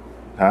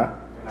 Huh?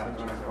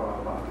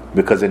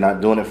 Because they're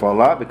not doing it for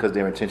Allah, because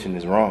their intention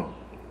is wrong.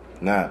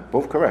 Nah,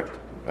 both correct.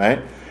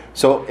 Right?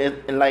 So,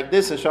 and like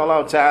this,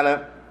 inshallah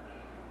ta'ala,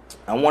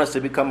 I want us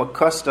to become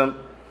accustomed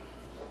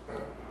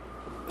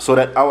so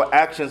that our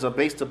actions are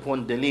based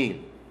upon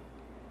dalil.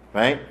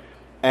 Right?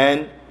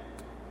 And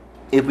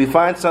if we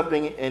find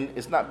something and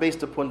it's not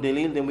based upon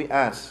dalil, then we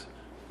ask.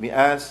 We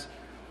ask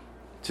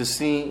to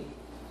see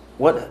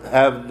what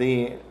have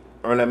the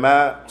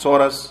ulama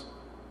taught us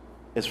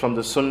is from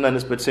the sunnah in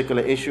this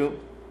particular issue,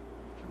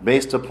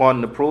 based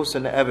upon the proofs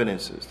and the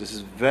evidences. This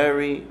is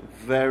very,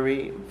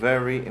 very,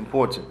 very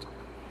important.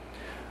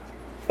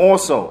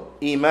 Also,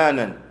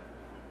 imanan,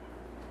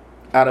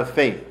 out of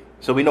faith.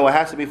 So we know it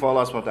has to be for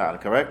Allah subhanahu wa ta'ala,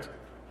 correct?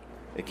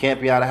 It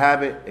can't be out of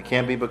habit. It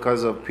can't be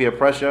because of peer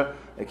pressure.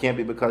 It can't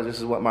be because this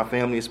is what my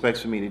family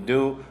expects for me to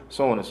do,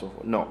 so on and so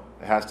forth. No,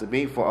 it has to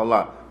be for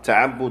Allah.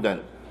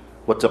 Ta'abudan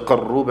wa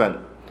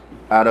taqarruban,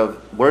 out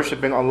of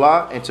worshipping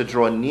Allah and to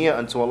draw near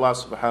unto Allah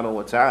subhanahu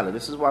wa ta'ala.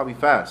 This is why we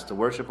fast, to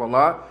worship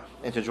Allah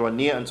and to draw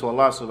near unto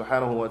Allah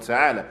subhanahu wa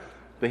ta'ala.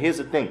 But here's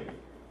the thing.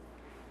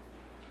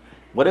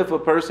 What if a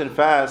person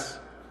fasts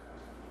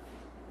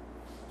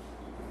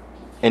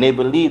And they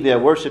believe they are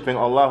worshipping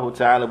Allah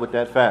Ta'ala with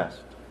that fast.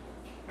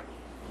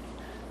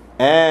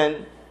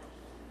 And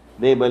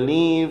they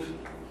believe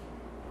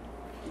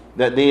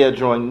that they are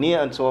drawing near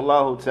unto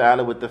Allah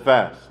Ta'ala with the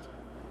fast.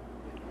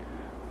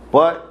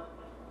 But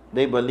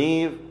they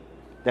believe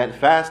that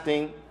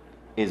fasting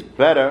is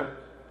better,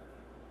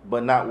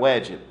 but not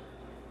wajib.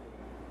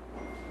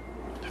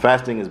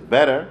 Fasting is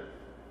better,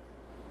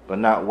 but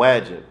not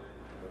wajib.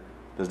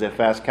 Does that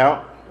fast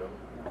count?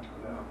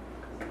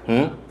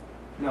 No.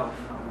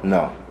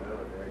 No.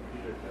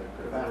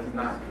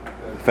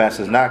 Fast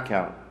does not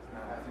count.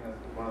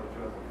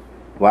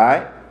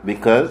 Why?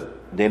 Because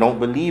they don't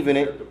believe in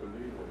it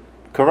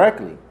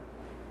correctly.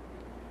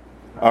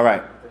 All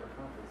right.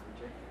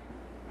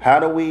 How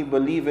do we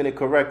believe in it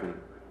correctly?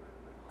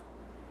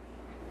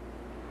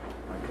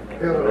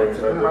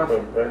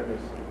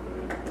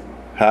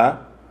 Huh?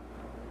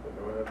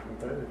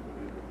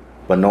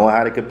 But knowing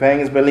how the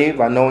companions believe,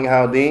 by knowing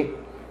how the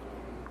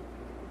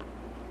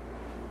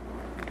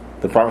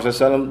Prophet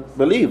ﷺ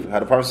believed, how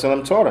the Prophet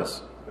ﷺ taught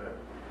us.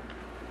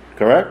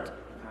 Correct?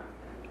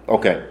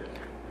 Okay.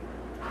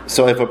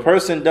 So if a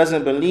person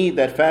doesn't believe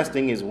that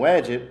fasting is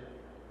wajib,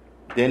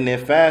 then their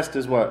fast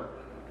is what?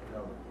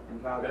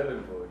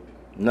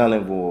 Null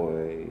and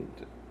void.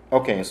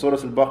 Okay, in Surah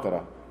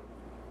Al-Baqarah.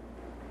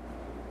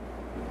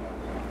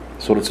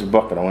 Surah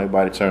Al-Baqarah. I want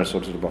everybody to turn to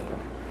Surah Al-Baqarah.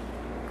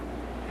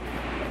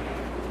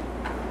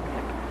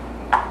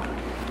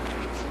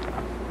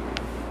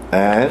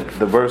 And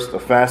the verse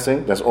of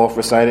fasting that's oft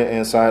recited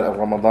inside of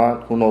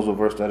Ramadan. Who knows what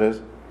verse that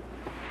is?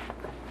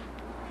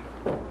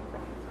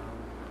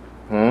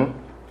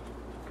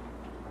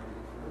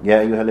 Ya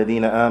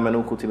ayyuhalladhina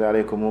amanu kutiba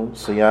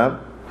alaykumus siyam,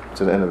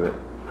 to the end of it.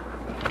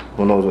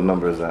 Who knows what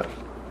number is that?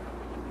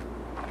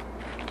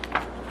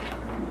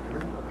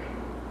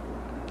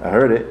 I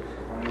heard it.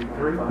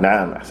 183.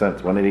 Naam,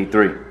 ahsant,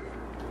 183.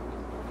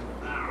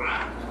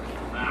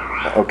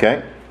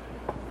 Okay.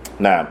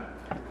 Naam.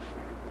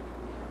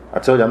 I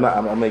told you I'm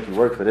gonna make you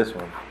work for this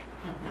one.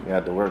 You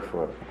have to work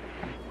for it.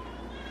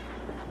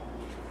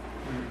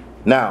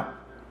 Now,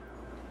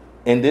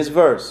 in this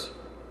verse,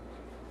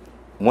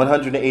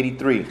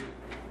 183,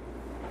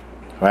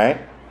 right?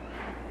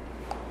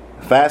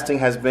 Fasting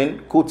has been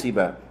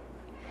kutiba.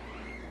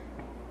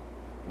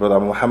 Brother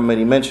Muhammad,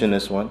 he mentioned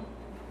this one.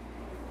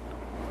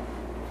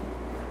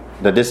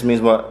 That this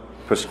means what?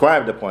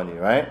 Prescribed upon you,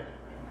 right?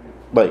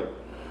 But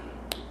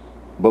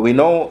we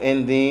know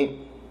in the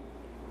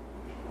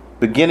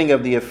beginning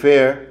of the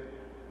affair,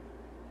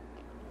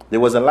 there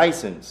was a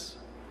license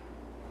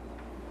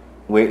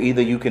where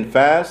either you can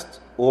fast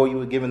or you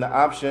were given the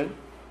option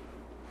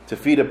to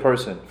feed a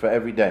person for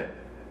every day.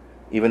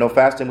 Even though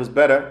fasting was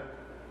better,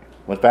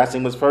 when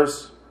fasting was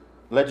first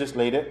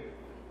legislated,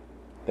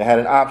 they had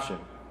an option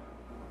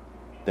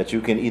that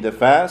you can either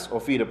fast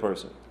or feed a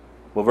person.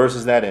 What verse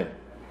is that in?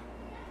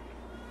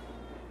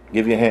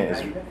 Give your hand.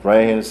 It's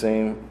right here on the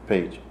same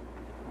page.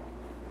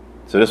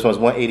 So this one's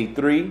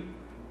 183,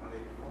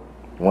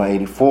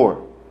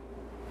 184.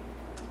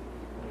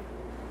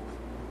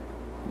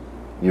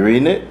 You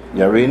reading it?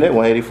 Y'all reading it?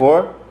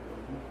 184?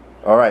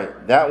 All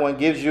right. That one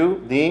gives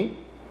you the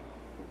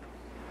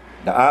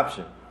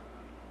option.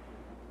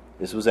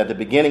 This was at the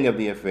beginning of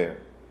the affair.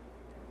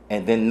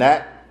 And then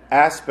that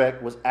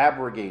aspect was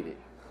abrogated.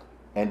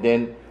 And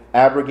then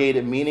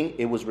abrogated meaning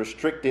it was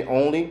restricted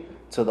only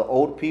to the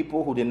old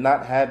people who did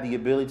not have the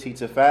ability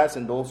to fast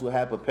and those who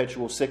had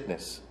perpetual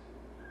sickness.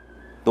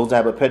 Those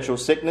that have perpetual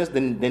sickness,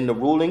 then the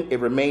ruling, it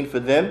remained for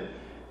them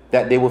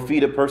that they will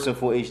feed a person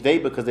for each day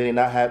because they did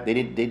not have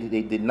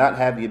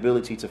the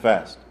ability to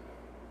fast.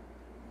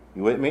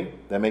 You with me?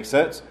 That makes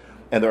sense?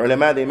 And the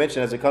ulama, they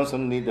mention, as it comes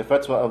from the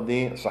fatwa of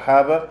the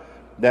Sahaba,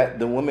 that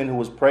the woman who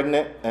was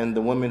pregnant and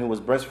the woman who was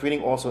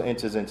breastfeeding also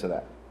enters into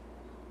that.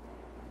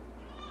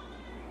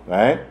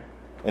 Right?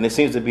 And it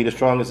seems to be the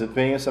strongest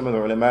opinion. Some of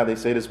the ulama, they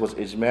say this was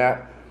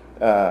ijma'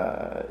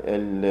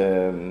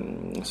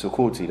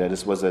 al-sukuti, that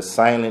this was a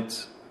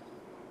silent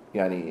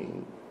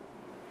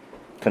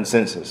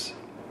consensus.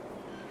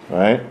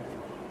 Right?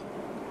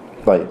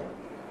 But,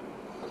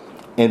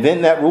 and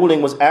then that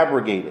ruling was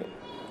abrogated,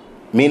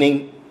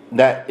 meaning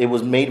that it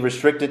was made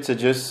restricted to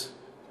just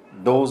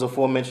those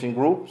aforementioned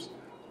groups.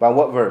 By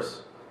what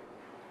verse?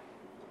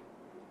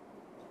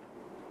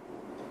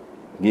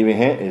 Give you a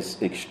hint,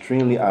 it's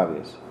extremely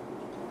obvious.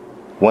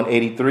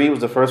 183 was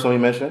the first one we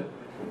mentioned.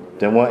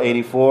 Then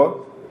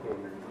 184.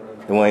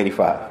 Then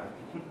 185.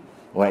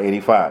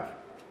 185.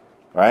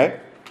 Right?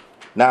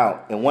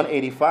 Now, in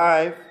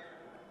 185,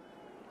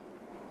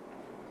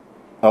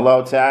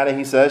 Allah Ta'ala,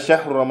 He says,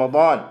 شهر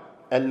رمضان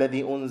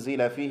الذي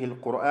أنزل فيه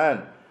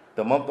القرآن.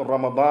 The month of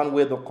Ramadan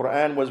where the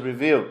Quran was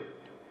revealed.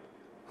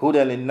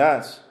 هدى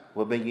للناس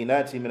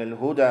وبينات من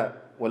الهدى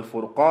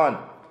والفرقان.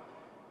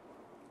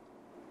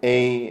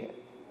 A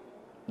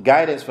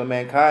guidance for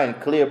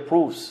mankind, clear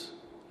proofs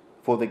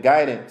for the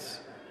guidance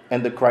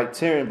and the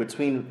criterion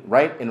between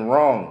right and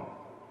wrong.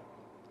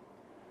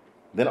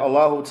 Then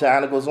Allah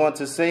Ta'ala goes on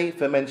to say,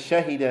 فَمَنْ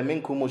شَهِدَ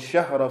مِنْكُمُ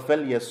الشَّهْرَ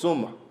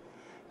فَلْيَسُمْهُ.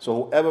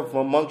 So whoever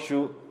from amongst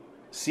you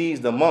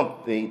sees the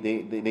month,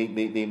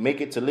 they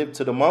make it to live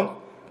to the month,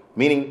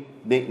 meaning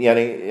the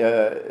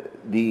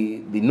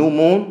new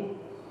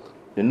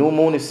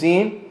moon, is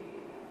seen,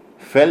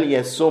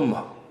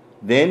 فَلْيَصُمْهُ,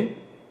 then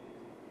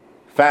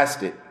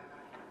fast it.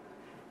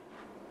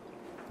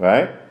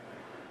 Right?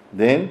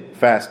 Then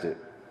fast it.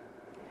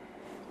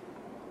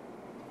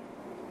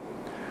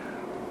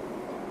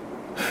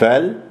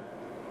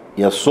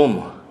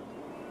 فَلْيَصُمْهُ.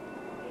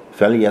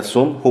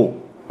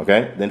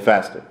 Okay? Then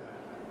fast it.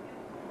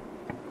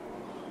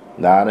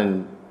 Now I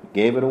done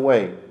gave it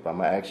away by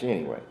my action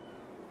anyway.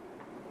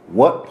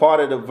 What part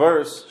of the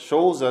verse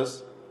shows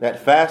us that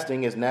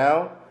fasting is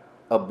now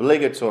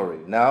obligatory?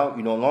 Now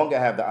you no longer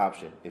have the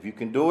option. If you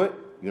can do it,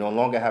 you no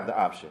longer have the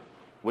option.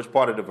 Which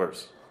part of the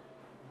verse?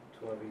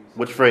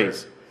 Which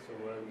phrase?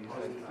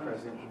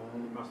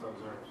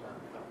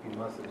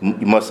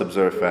 You must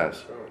observe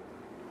fast.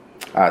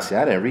 See,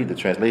 I didn't read the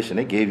translation.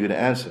 They gave you the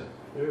answer.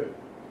 Yeah.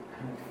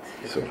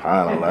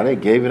 SubhanAllah, they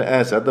gave you the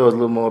answer. I thought it was a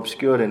little more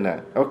obscure than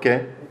that.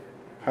 Okay.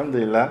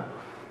 Alhamdulillah.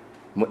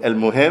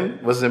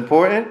 Al-Muhim was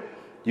important.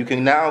 You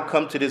can now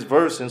come to this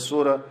verse in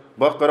Surah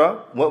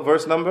Baqarah. What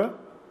verse number?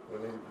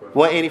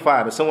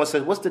 185. If someone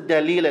says, what's the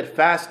dalil that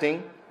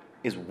fasting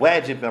is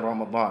wajib in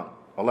Ramadan?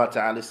 Allah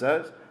Ta'ala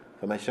says,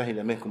 فَمَنْ شَهِدَ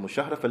مِنْكُمُ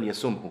الشَّهْرَ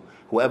فَلْيَصُمْهُ.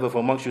 Whoever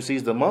from amongst you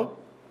sees the month,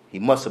 he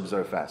must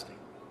observe fasting.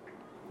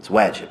 It's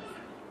wajib.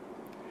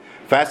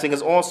 Fasting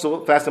is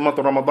also, fasting month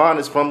of Ramadan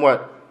is from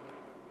what?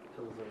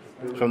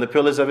 From the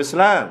pillars of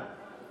Islam.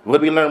 What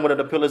do we learn? What are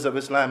the pillars of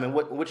Islam? And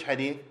which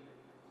hadith?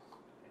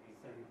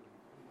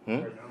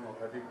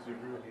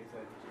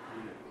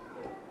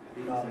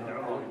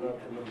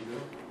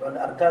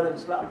 أركان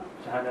الإسلام.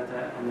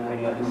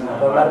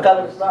 أركان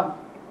الإسلام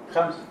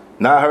خمس.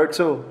 Now I heard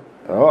too.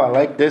 Oh, I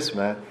like this,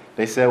 man.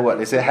 They said what?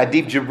 They said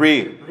Hadith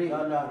Jibreel.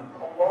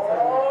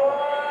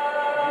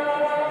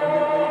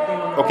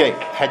 Okay,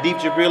 Hadith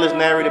Jibreel is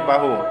narrated by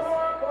who?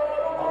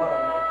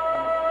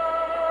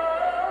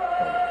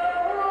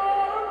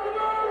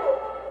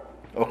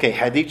 Okay,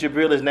 Hadith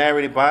Jibreel is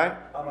narrated by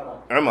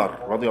Umar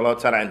radiallahu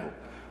ta'ala anhu.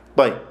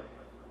 But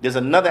there's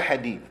another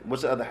hadith.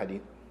 What's the other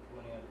hadith?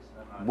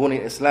 Buni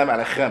Islam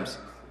ala khams.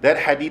 That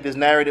hadith is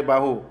narrated by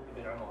who?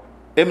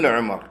 Ibn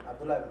Umar.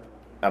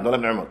 Abdullah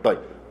ibn Umar.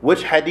 But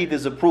which hadith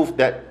is a proof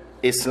that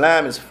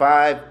Islam is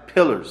 5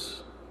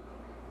 pillars?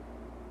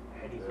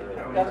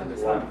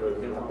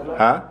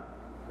 Huh?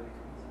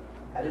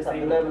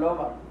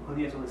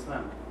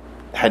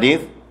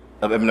 Hadith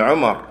of Ibn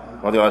Umar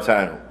radiallahu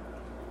ta'ala anhu.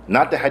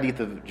 Not the hadith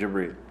of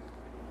Jibreel.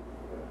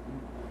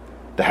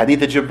 The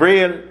hadith of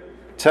Jibreel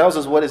tells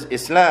us what is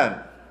Islam.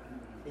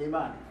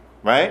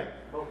 Right?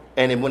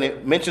 And when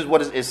it mentions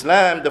what is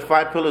Islam, the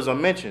 5 pillars are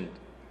mentioned.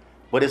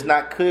 But it's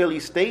not clearly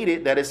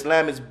stated that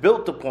Islam is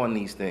built upon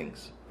these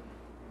things.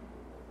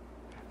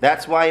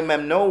 That's why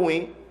Imam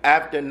Nawawi,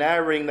 after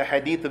narrating the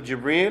hadith of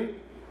Jibreel,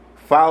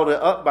 followed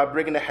it up by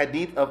bringing the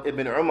hadith of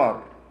Ibn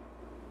Umar.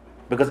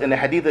 Because in the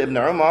hadith of Ibn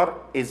Umar,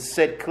 it's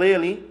said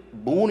clearly,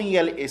 Buni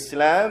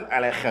al-Islam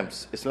ala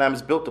khams. Islam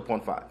is built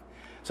upon 5.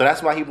 So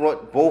that's why he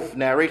brought both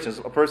narrations.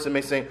 A person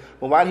may say,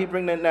 well, why did he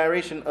bring the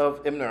narration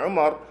of Ibn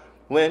Umar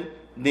when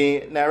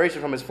the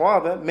narration from his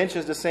father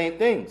mentions the same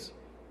things?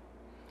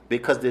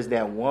 Because there's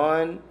that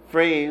one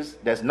phrase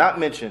that's not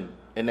mentioned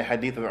in the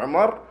hadith of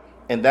Umar,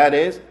 and that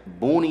is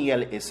Buni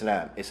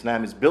al-Islam.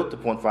 Islam is built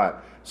upon 5.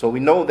 So we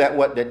know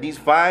that these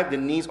 5,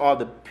 then these are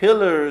the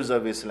pillars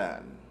of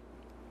Islam.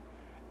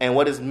 And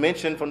what is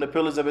mentioned from the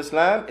pillars of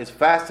Islam is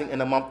fasting in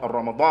the month of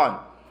Ramadan.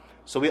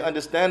 So we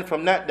understand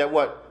from that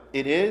what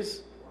it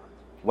is?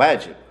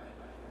 Wajib.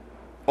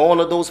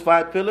 All of those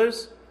 5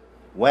 pillars,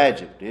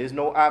 wajib. There is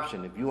no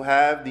option. If you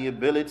have the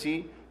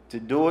ability to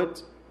do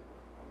it,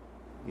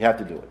 you have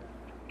to do it.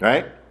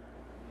 Right?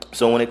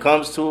 So when it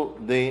comes to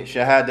the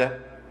shahada,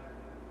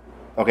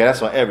 okay,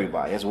 that's on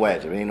everybody. That's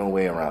wajib. There ain't no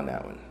way around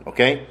that one.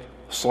 Okay?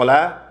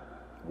 Salah,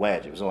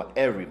 wajib. It's on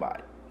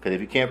everybody. Because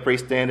if you can't pray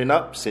standing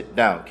up, sit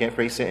down. Can't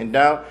pray sitting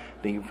down,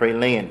 then you pray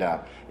laying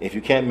down. If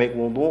you can't make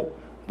wudu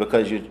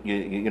because you're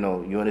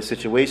in a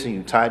situation,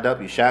 you tied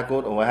up, you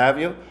shackled, or what have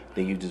you,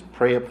 then you just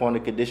pray upon the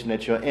condition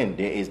that you're in.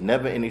 There is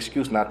never an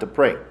excuse not to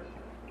pray.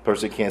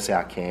 Person can't say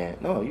I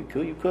can't. No, you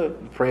could. You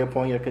pray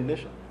upon your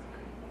condition.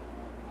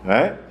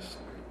 Right?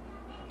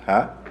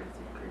 Huh?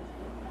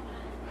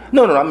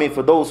 No. I mean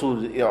for those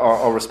who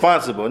are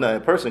responsible. No, a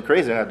person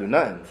crazy ain't gotta do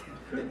nothing.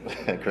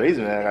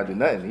 Crazy man ain't gotta do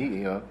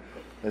nothing.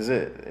 That's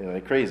it.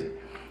 They're crazy.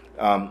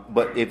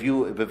 But if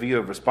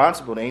you're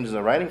responsible, the angels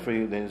are writing for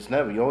you, then it's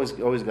never. You always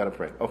got to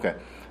pray. Okay.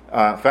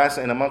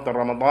 Fasting in the month of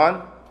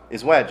Ramadan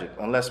is wajib,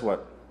 unless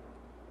what?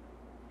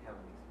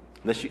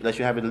 Unless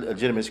you have a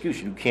legitimate excuse.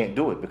 You can't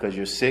do it because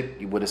you're sick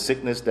with a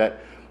sickness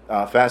that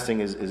fasting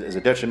is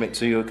a detriment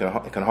to you. It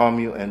can harm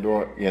you and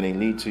or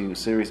lead to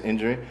serious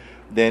injury.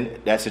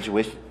 Then that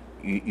situation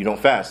you don't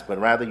fast, but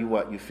rather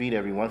you feed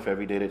everyone for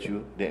every day that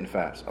you didn't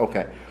fast.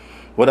 Okay.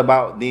 What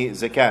about the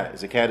zakat?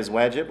 Zakat is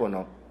wajib or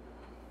no?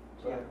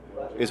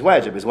 It's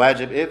wajib. It's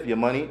wajib if your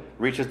money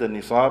reaches the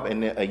nisab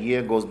and a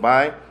year goes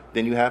by,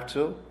 then you have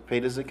to pay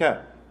the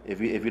zakat. If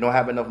you don't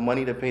have enough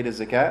money to pay the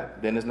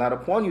zakat, then it's not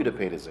upon you to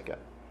pay the zakat.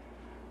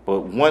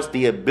 But once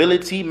the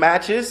ability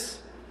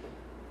matches,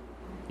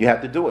 you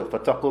have to do it.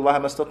 فَاتَّقُوا اللَّهَ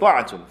مَا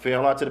اسْتَطَعْتُمْ. Fear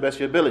Allah to the best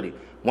of your ability.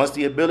 Once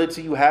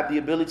you have the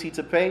ability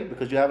to pay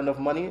because you have enough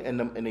money and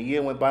the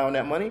year went by on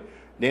that money,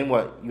 then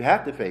what? You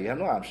have to pay. You have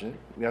no option.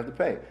 You have to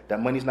pay.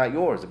 That money's not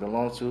yours. It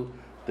belongs to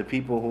the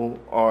people who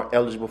are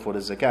eligible for the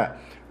zakat.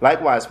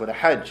 Likewise, for the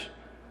hajj.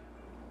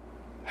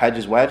 Hajj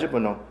is wajib or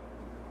no?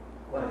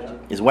 Wajib.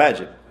 It's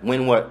wajib.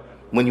 When what?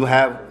 When you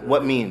have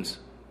what means?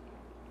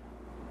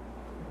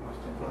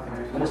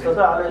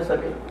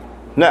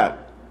 Now,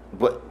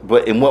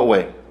 but in what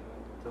way?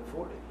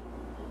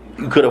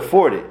 You could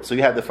afford it. So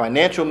you have the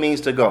financial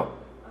means to go.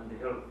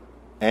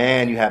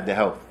 And you have the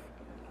health.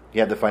 You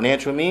have the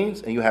financial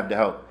means and you have the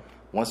health.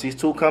 Once these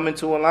two come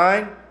into a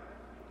line,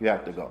 you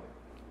have to go.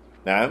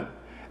 Now,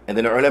 and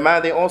then the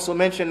ulama, they also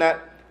mention that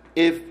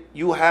if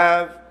you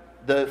have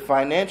the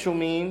financial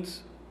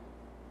means,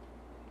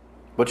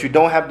 but you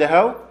don't have the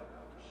health,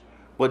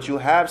 but you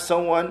have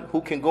someone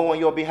who can go on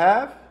your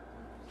behalf,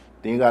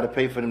 then you got to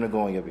pay for them to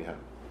go on your behalf.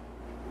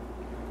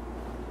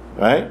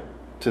 Right?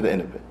 To the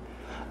end of it.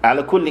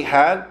 Ala kulli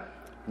hal,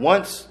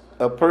 once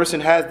a person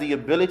has the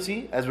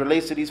ability as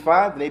relates to these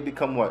five, then they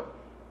become what?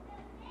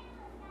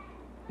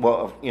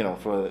 Well,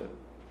 for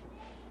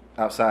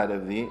outside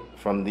of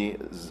from the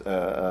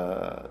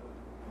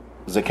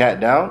zakat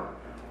down,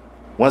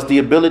 once the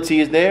ability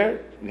is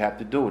there, you have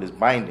to do it. It's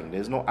binding.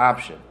 There's no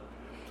option.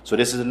 So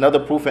this is another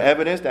proof of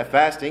evidence that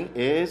fasting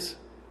is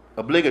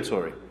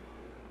obligatory.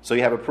 So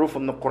you have a proof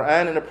from the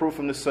Quran and a proof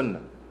from the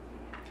Sunnah.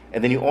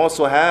 And then you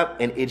also have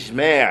an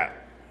ijma'.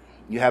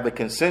 You have a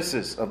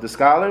consensus of the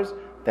scholars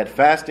that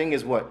fasting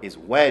is what? Is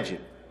wajib.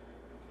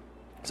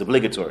 It's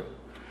obligatory.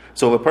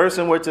 So if a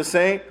person were to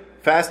say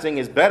fasting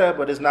is better,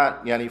 but it's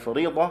not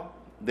fariḍah,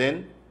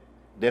 then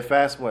their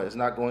fast what? It's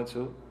not going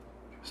to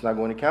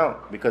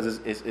count because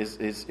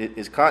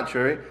it's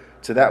contrary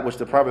to that which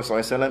the Prophet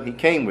ﷺ he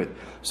came with.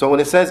 So when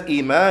it says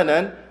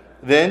imanan,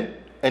 then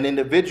an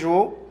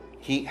individual,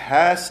 he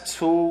has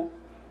to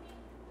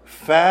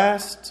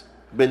fast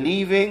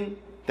believing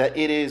that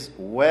it is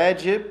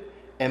wajib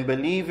and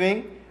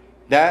believing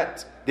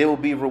that they will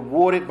be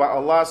rewarded by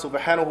Allah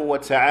subhanahu wa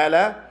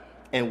ta'ala.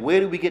 And where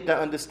do we get that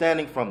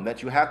understanding from?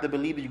 That you have to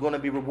believe that you're going to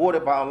be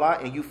rewarded by Allah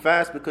and you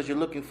fast because you're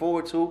looking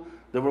forward to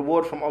the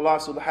reward from Allah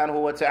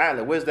subhanahu wa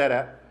ta'ala. Where's that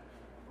at?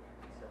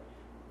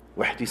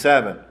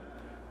 Wahtisaban.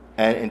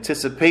 And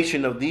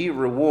anticipation of the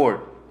reward.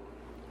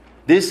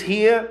 This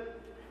here,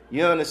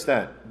 you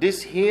understand?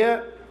 This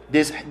here,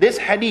 this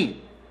hadith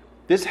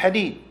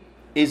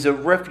is a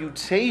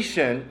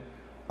refutation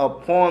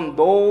upon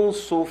those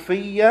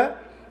Sufiya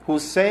who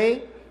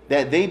say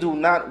that they do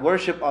not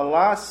worship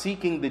Allah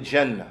seeking the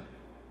Jannah.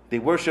 They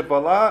worship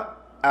Allah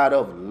out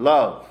of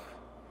love.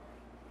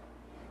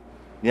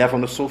 Yeah,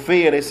 from the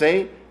Sufiya they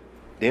say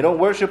they don't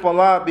worship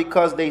Allah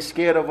because they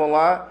scared of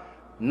Allah,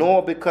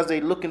 nor because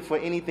they looking for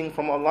anything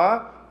from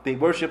Allah. They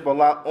worship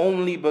Allah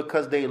only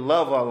because they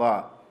love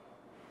Allah.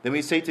 Then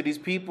we say to these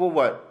people,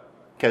 what?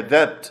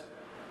 Kadhabt.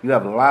 You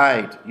have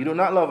lied. You do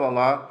not love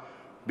Allah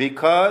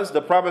because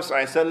the Prophet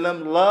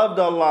ﷺ loved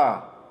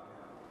Allah.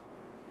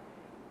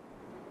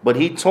 But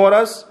he taught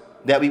us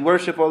that we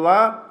worship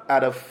Allah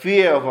out of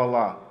fear of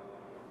Allah,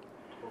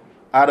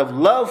 out of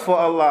love for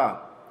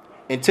Allah,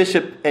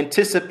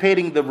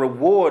 anticipating the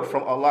reward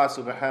from Allah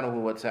subhanahu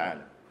wa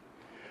ta'ala.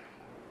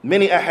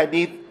 Many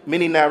ahadith,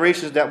 many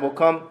narrations that will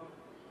come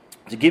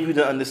to give you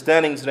the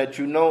understanding so that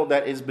you know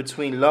that is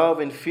between love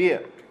and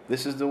fear.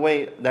 This is the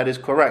way that is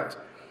correct.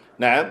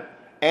 Now,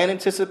 and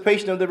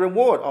anticipation of the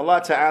reward. Allah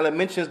Ta'ala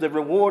mentions the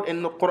reward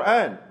in the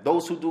Quran.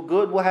 Those who do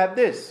good will have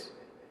this.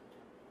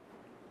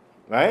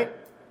 Right?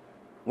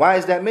 Why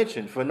is that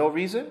mentioned? For no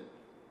reason.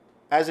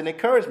 As an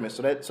encouragement,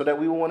 so that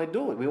we want to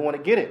do it. We want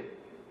to get it.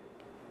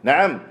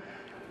 Na'am.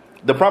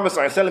 The Prophet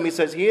ﷺ, he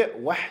says here,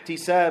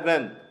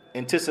 wahtisaban,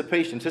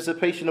 anticipation.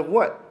 Anticipation of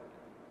what?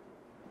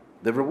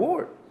 The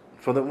reward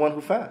for the one who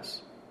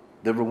fasts.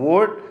 The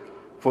reward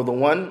for the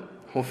one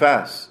who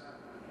fasts.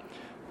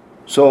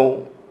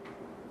 So,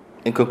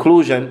 in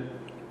conclusion,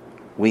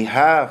 we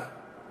have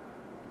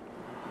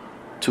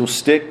to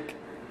stick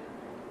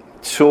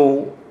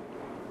to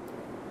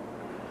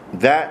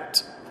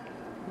that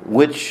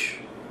which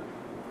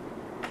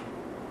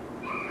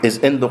is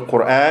in the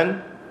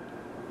Quran,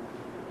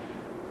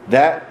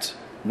 that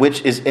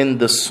which is in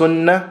the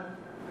Sunnah,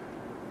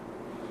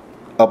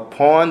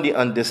 upon the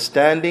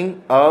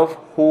understanding of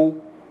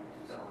who?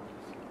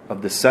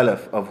 Of the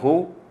Salaf. Of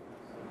who?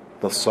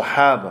 The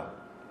Sahaba.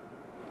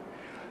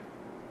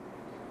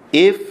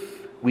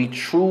 If we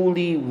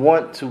truly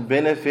want to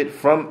benefit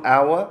from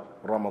our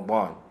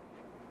Ramadan,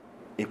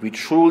 if we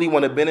truly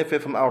want to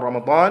benefit from our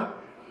Ramadan,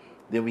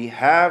 then we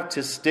have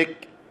to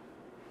stick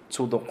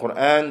to the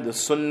Quran, the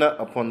Sunnah,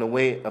 upon the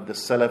way of the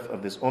Salaf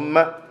of this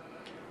Ummah.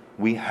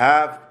 We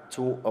have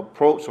to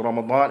approach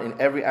Ramadan in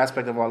every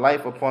aspect of our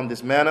life upon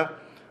this manner,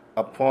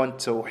 upon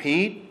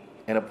Tawheed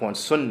and upon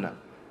Sunnah.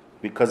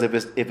 Because if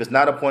it's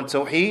not upon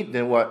Tawheed,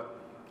 then what?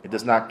 It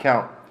does not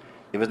count.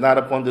 If it's not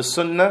upon the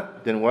sunnah,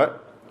 then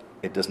what?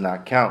 It does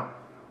not count.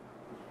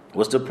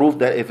 What's the proof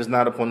that if it's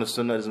not upon the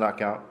sunnah, it does not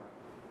count?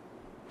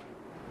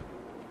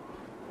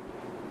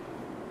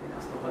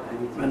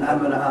 من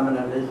عمل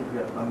عملا ليس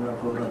أمرنا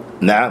فهو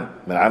رد. نعم.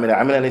 من عمل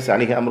عملا ليس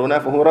عليه أمرنا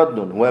فهو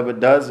رد. Whoever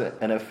does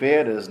an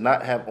affair that does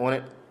not have on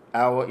it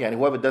our,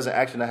 whoever does an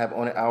action that have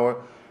on it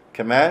our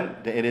command,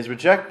 then it is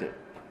rejected.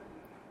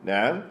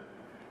 Now,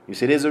 you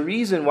see, there's a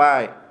reason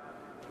why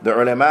the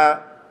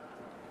ulama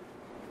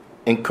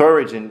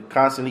encourage and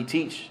constantly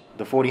teach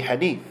the 40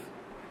 hadith.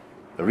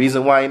 The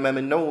reason why Imam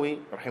al-Nawawi,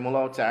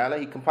 rahimahullah ta'ala,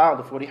 he compiled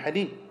the 40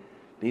 hadith.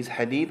 These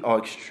hadith are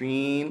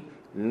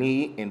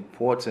extremely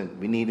important.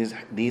 We need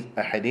these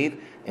hadith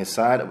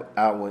inside of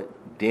our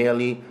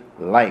daily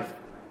life.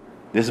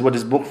 This is what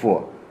this book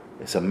for.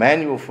 It's a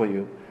manual for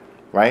you,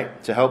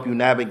 right? To help you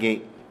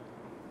navigate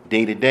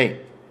day to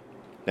day.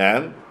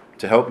 Now,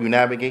 to help you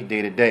navigate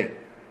day to day.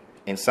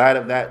 Inside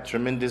of that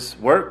tremendous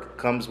work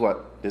comes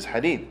what? This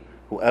hadith.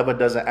 Whoever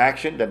does an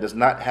action that does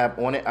not have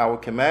on it our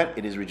command,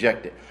 it is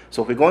rejected.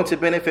 So if we're going to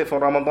benefit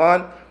from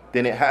Ramadan,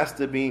 then it has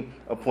to be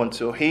upon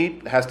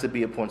Tawheed, it has to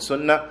be upon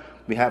Sunnah.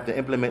 We have to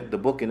implement the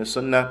book and the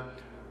Sunnah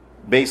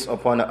based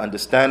upon the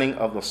understanding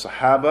of the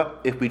Sahaba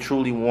if we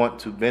truly want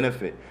to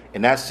benefit.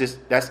 And that's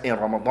in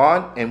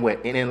Ramadan and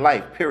in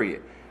life,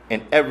 period.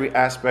 In every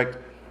aspect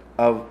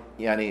of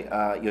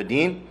your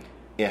deen,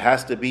 it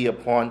has to be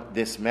upon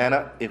this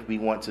manner if we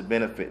want to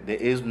benefit. There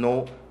is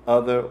no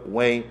other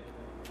way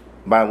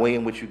by way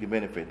in which you can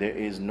benefit. There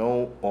is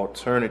no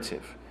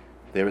alternative.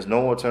 There is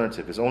no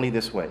alternative. It's only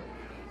this way.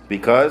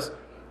 Because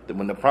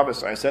when the Prophet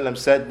ﷺ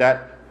said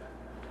that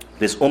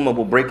this ummah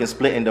will break and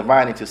split and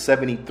divide into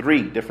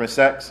 73 different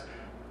sects,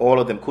 all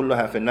of them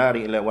kullaha fi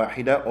nari illa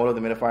wahida, all of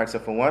them in the fire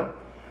except for one.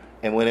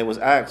 And when it was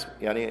asked,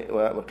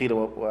 وَمَا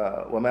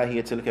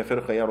هِيَ تِلْكَ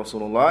فِرْقَ يَا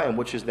رَسُولُ اللَّهِ, and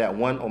which is that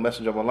one, O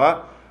Messenger of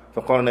Allah,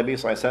 فَقَالَ النَّبِي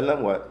صلى الله عليه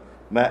وسلم, what?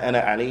 مَا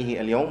أَنَا عَلَيْهِ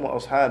الْيَوْمَ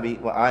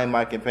وَأَصْحَابِي, what I and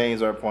my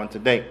companions are upon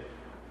today.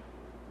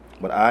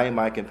 But I and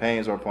my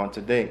companions are upon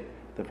today.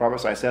 The Prophet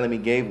ﷺ, he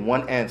gave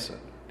one answer.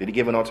 Did he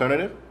give an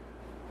alternative?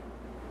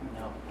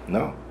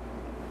 No.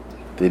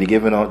 Did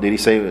he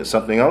say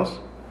something else?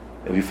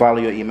 If you follow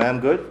your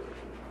imam, good?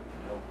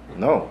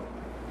 No.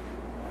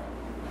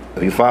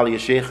 If you follow your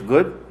sheikh,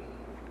 good?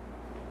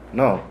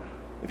 No.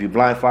 If you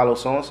blind follow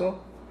so-and-so?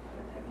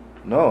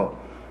 No.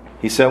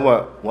 He said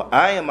what? Well,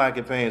 I and my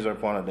companions are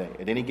upon a day.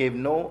 And then he gave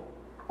no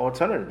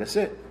alternative. That's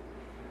it.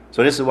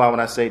 So this is why when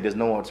I say there's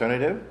no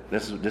alternative,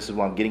 this is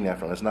where I'm getting that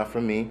from. It's not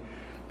from me.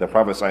 The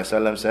Prophet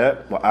ﷺ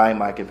said, well, I and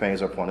my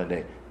companions are upon a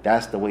day.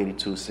 That's the way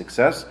to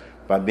success,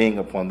 by being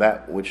upon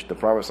that which the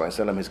Prophet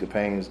ﷺ, his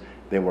companions,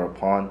 they were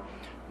upon.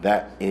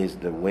 That is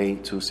the way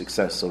to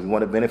success. So if we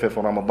want to benefit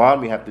from Ramadan,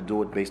 we have to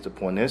do it based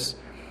upon this.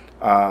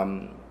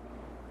 And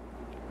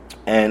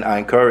I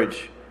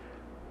encourage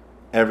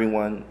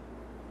everyone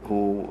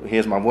who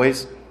hears my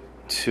voice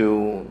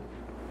to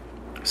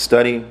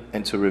study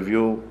and to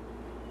review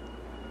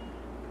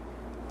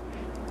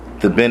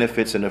the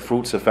benefits and the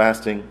fruits of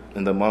fasting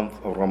in the month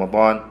of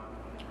Ramadan,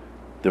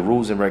 the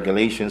rules and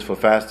regulations for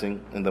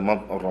fasting in the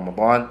month of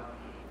Ramadan.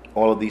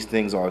 All of these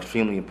things are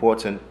extremely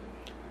important.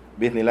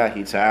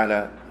 Bithnillahi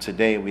ta'ala,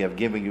 today we have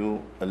given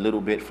you a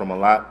little bit from a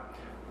lot.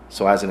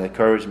 So as an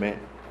encouragement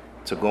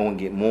to go and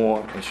get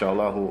more,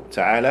 inshallah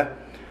ta'ala.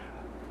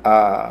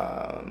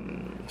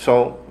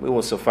 So we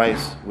will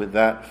suffice with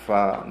that.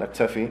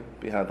 فنكتفي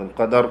بهذا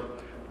القدر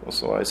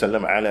وصلى الله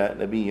وسلم على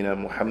نبينا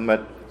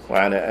محمد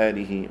وعلى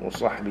آله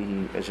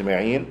وصحبه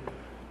أجمعين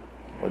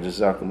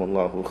وجزاكم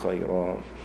الله خيرا.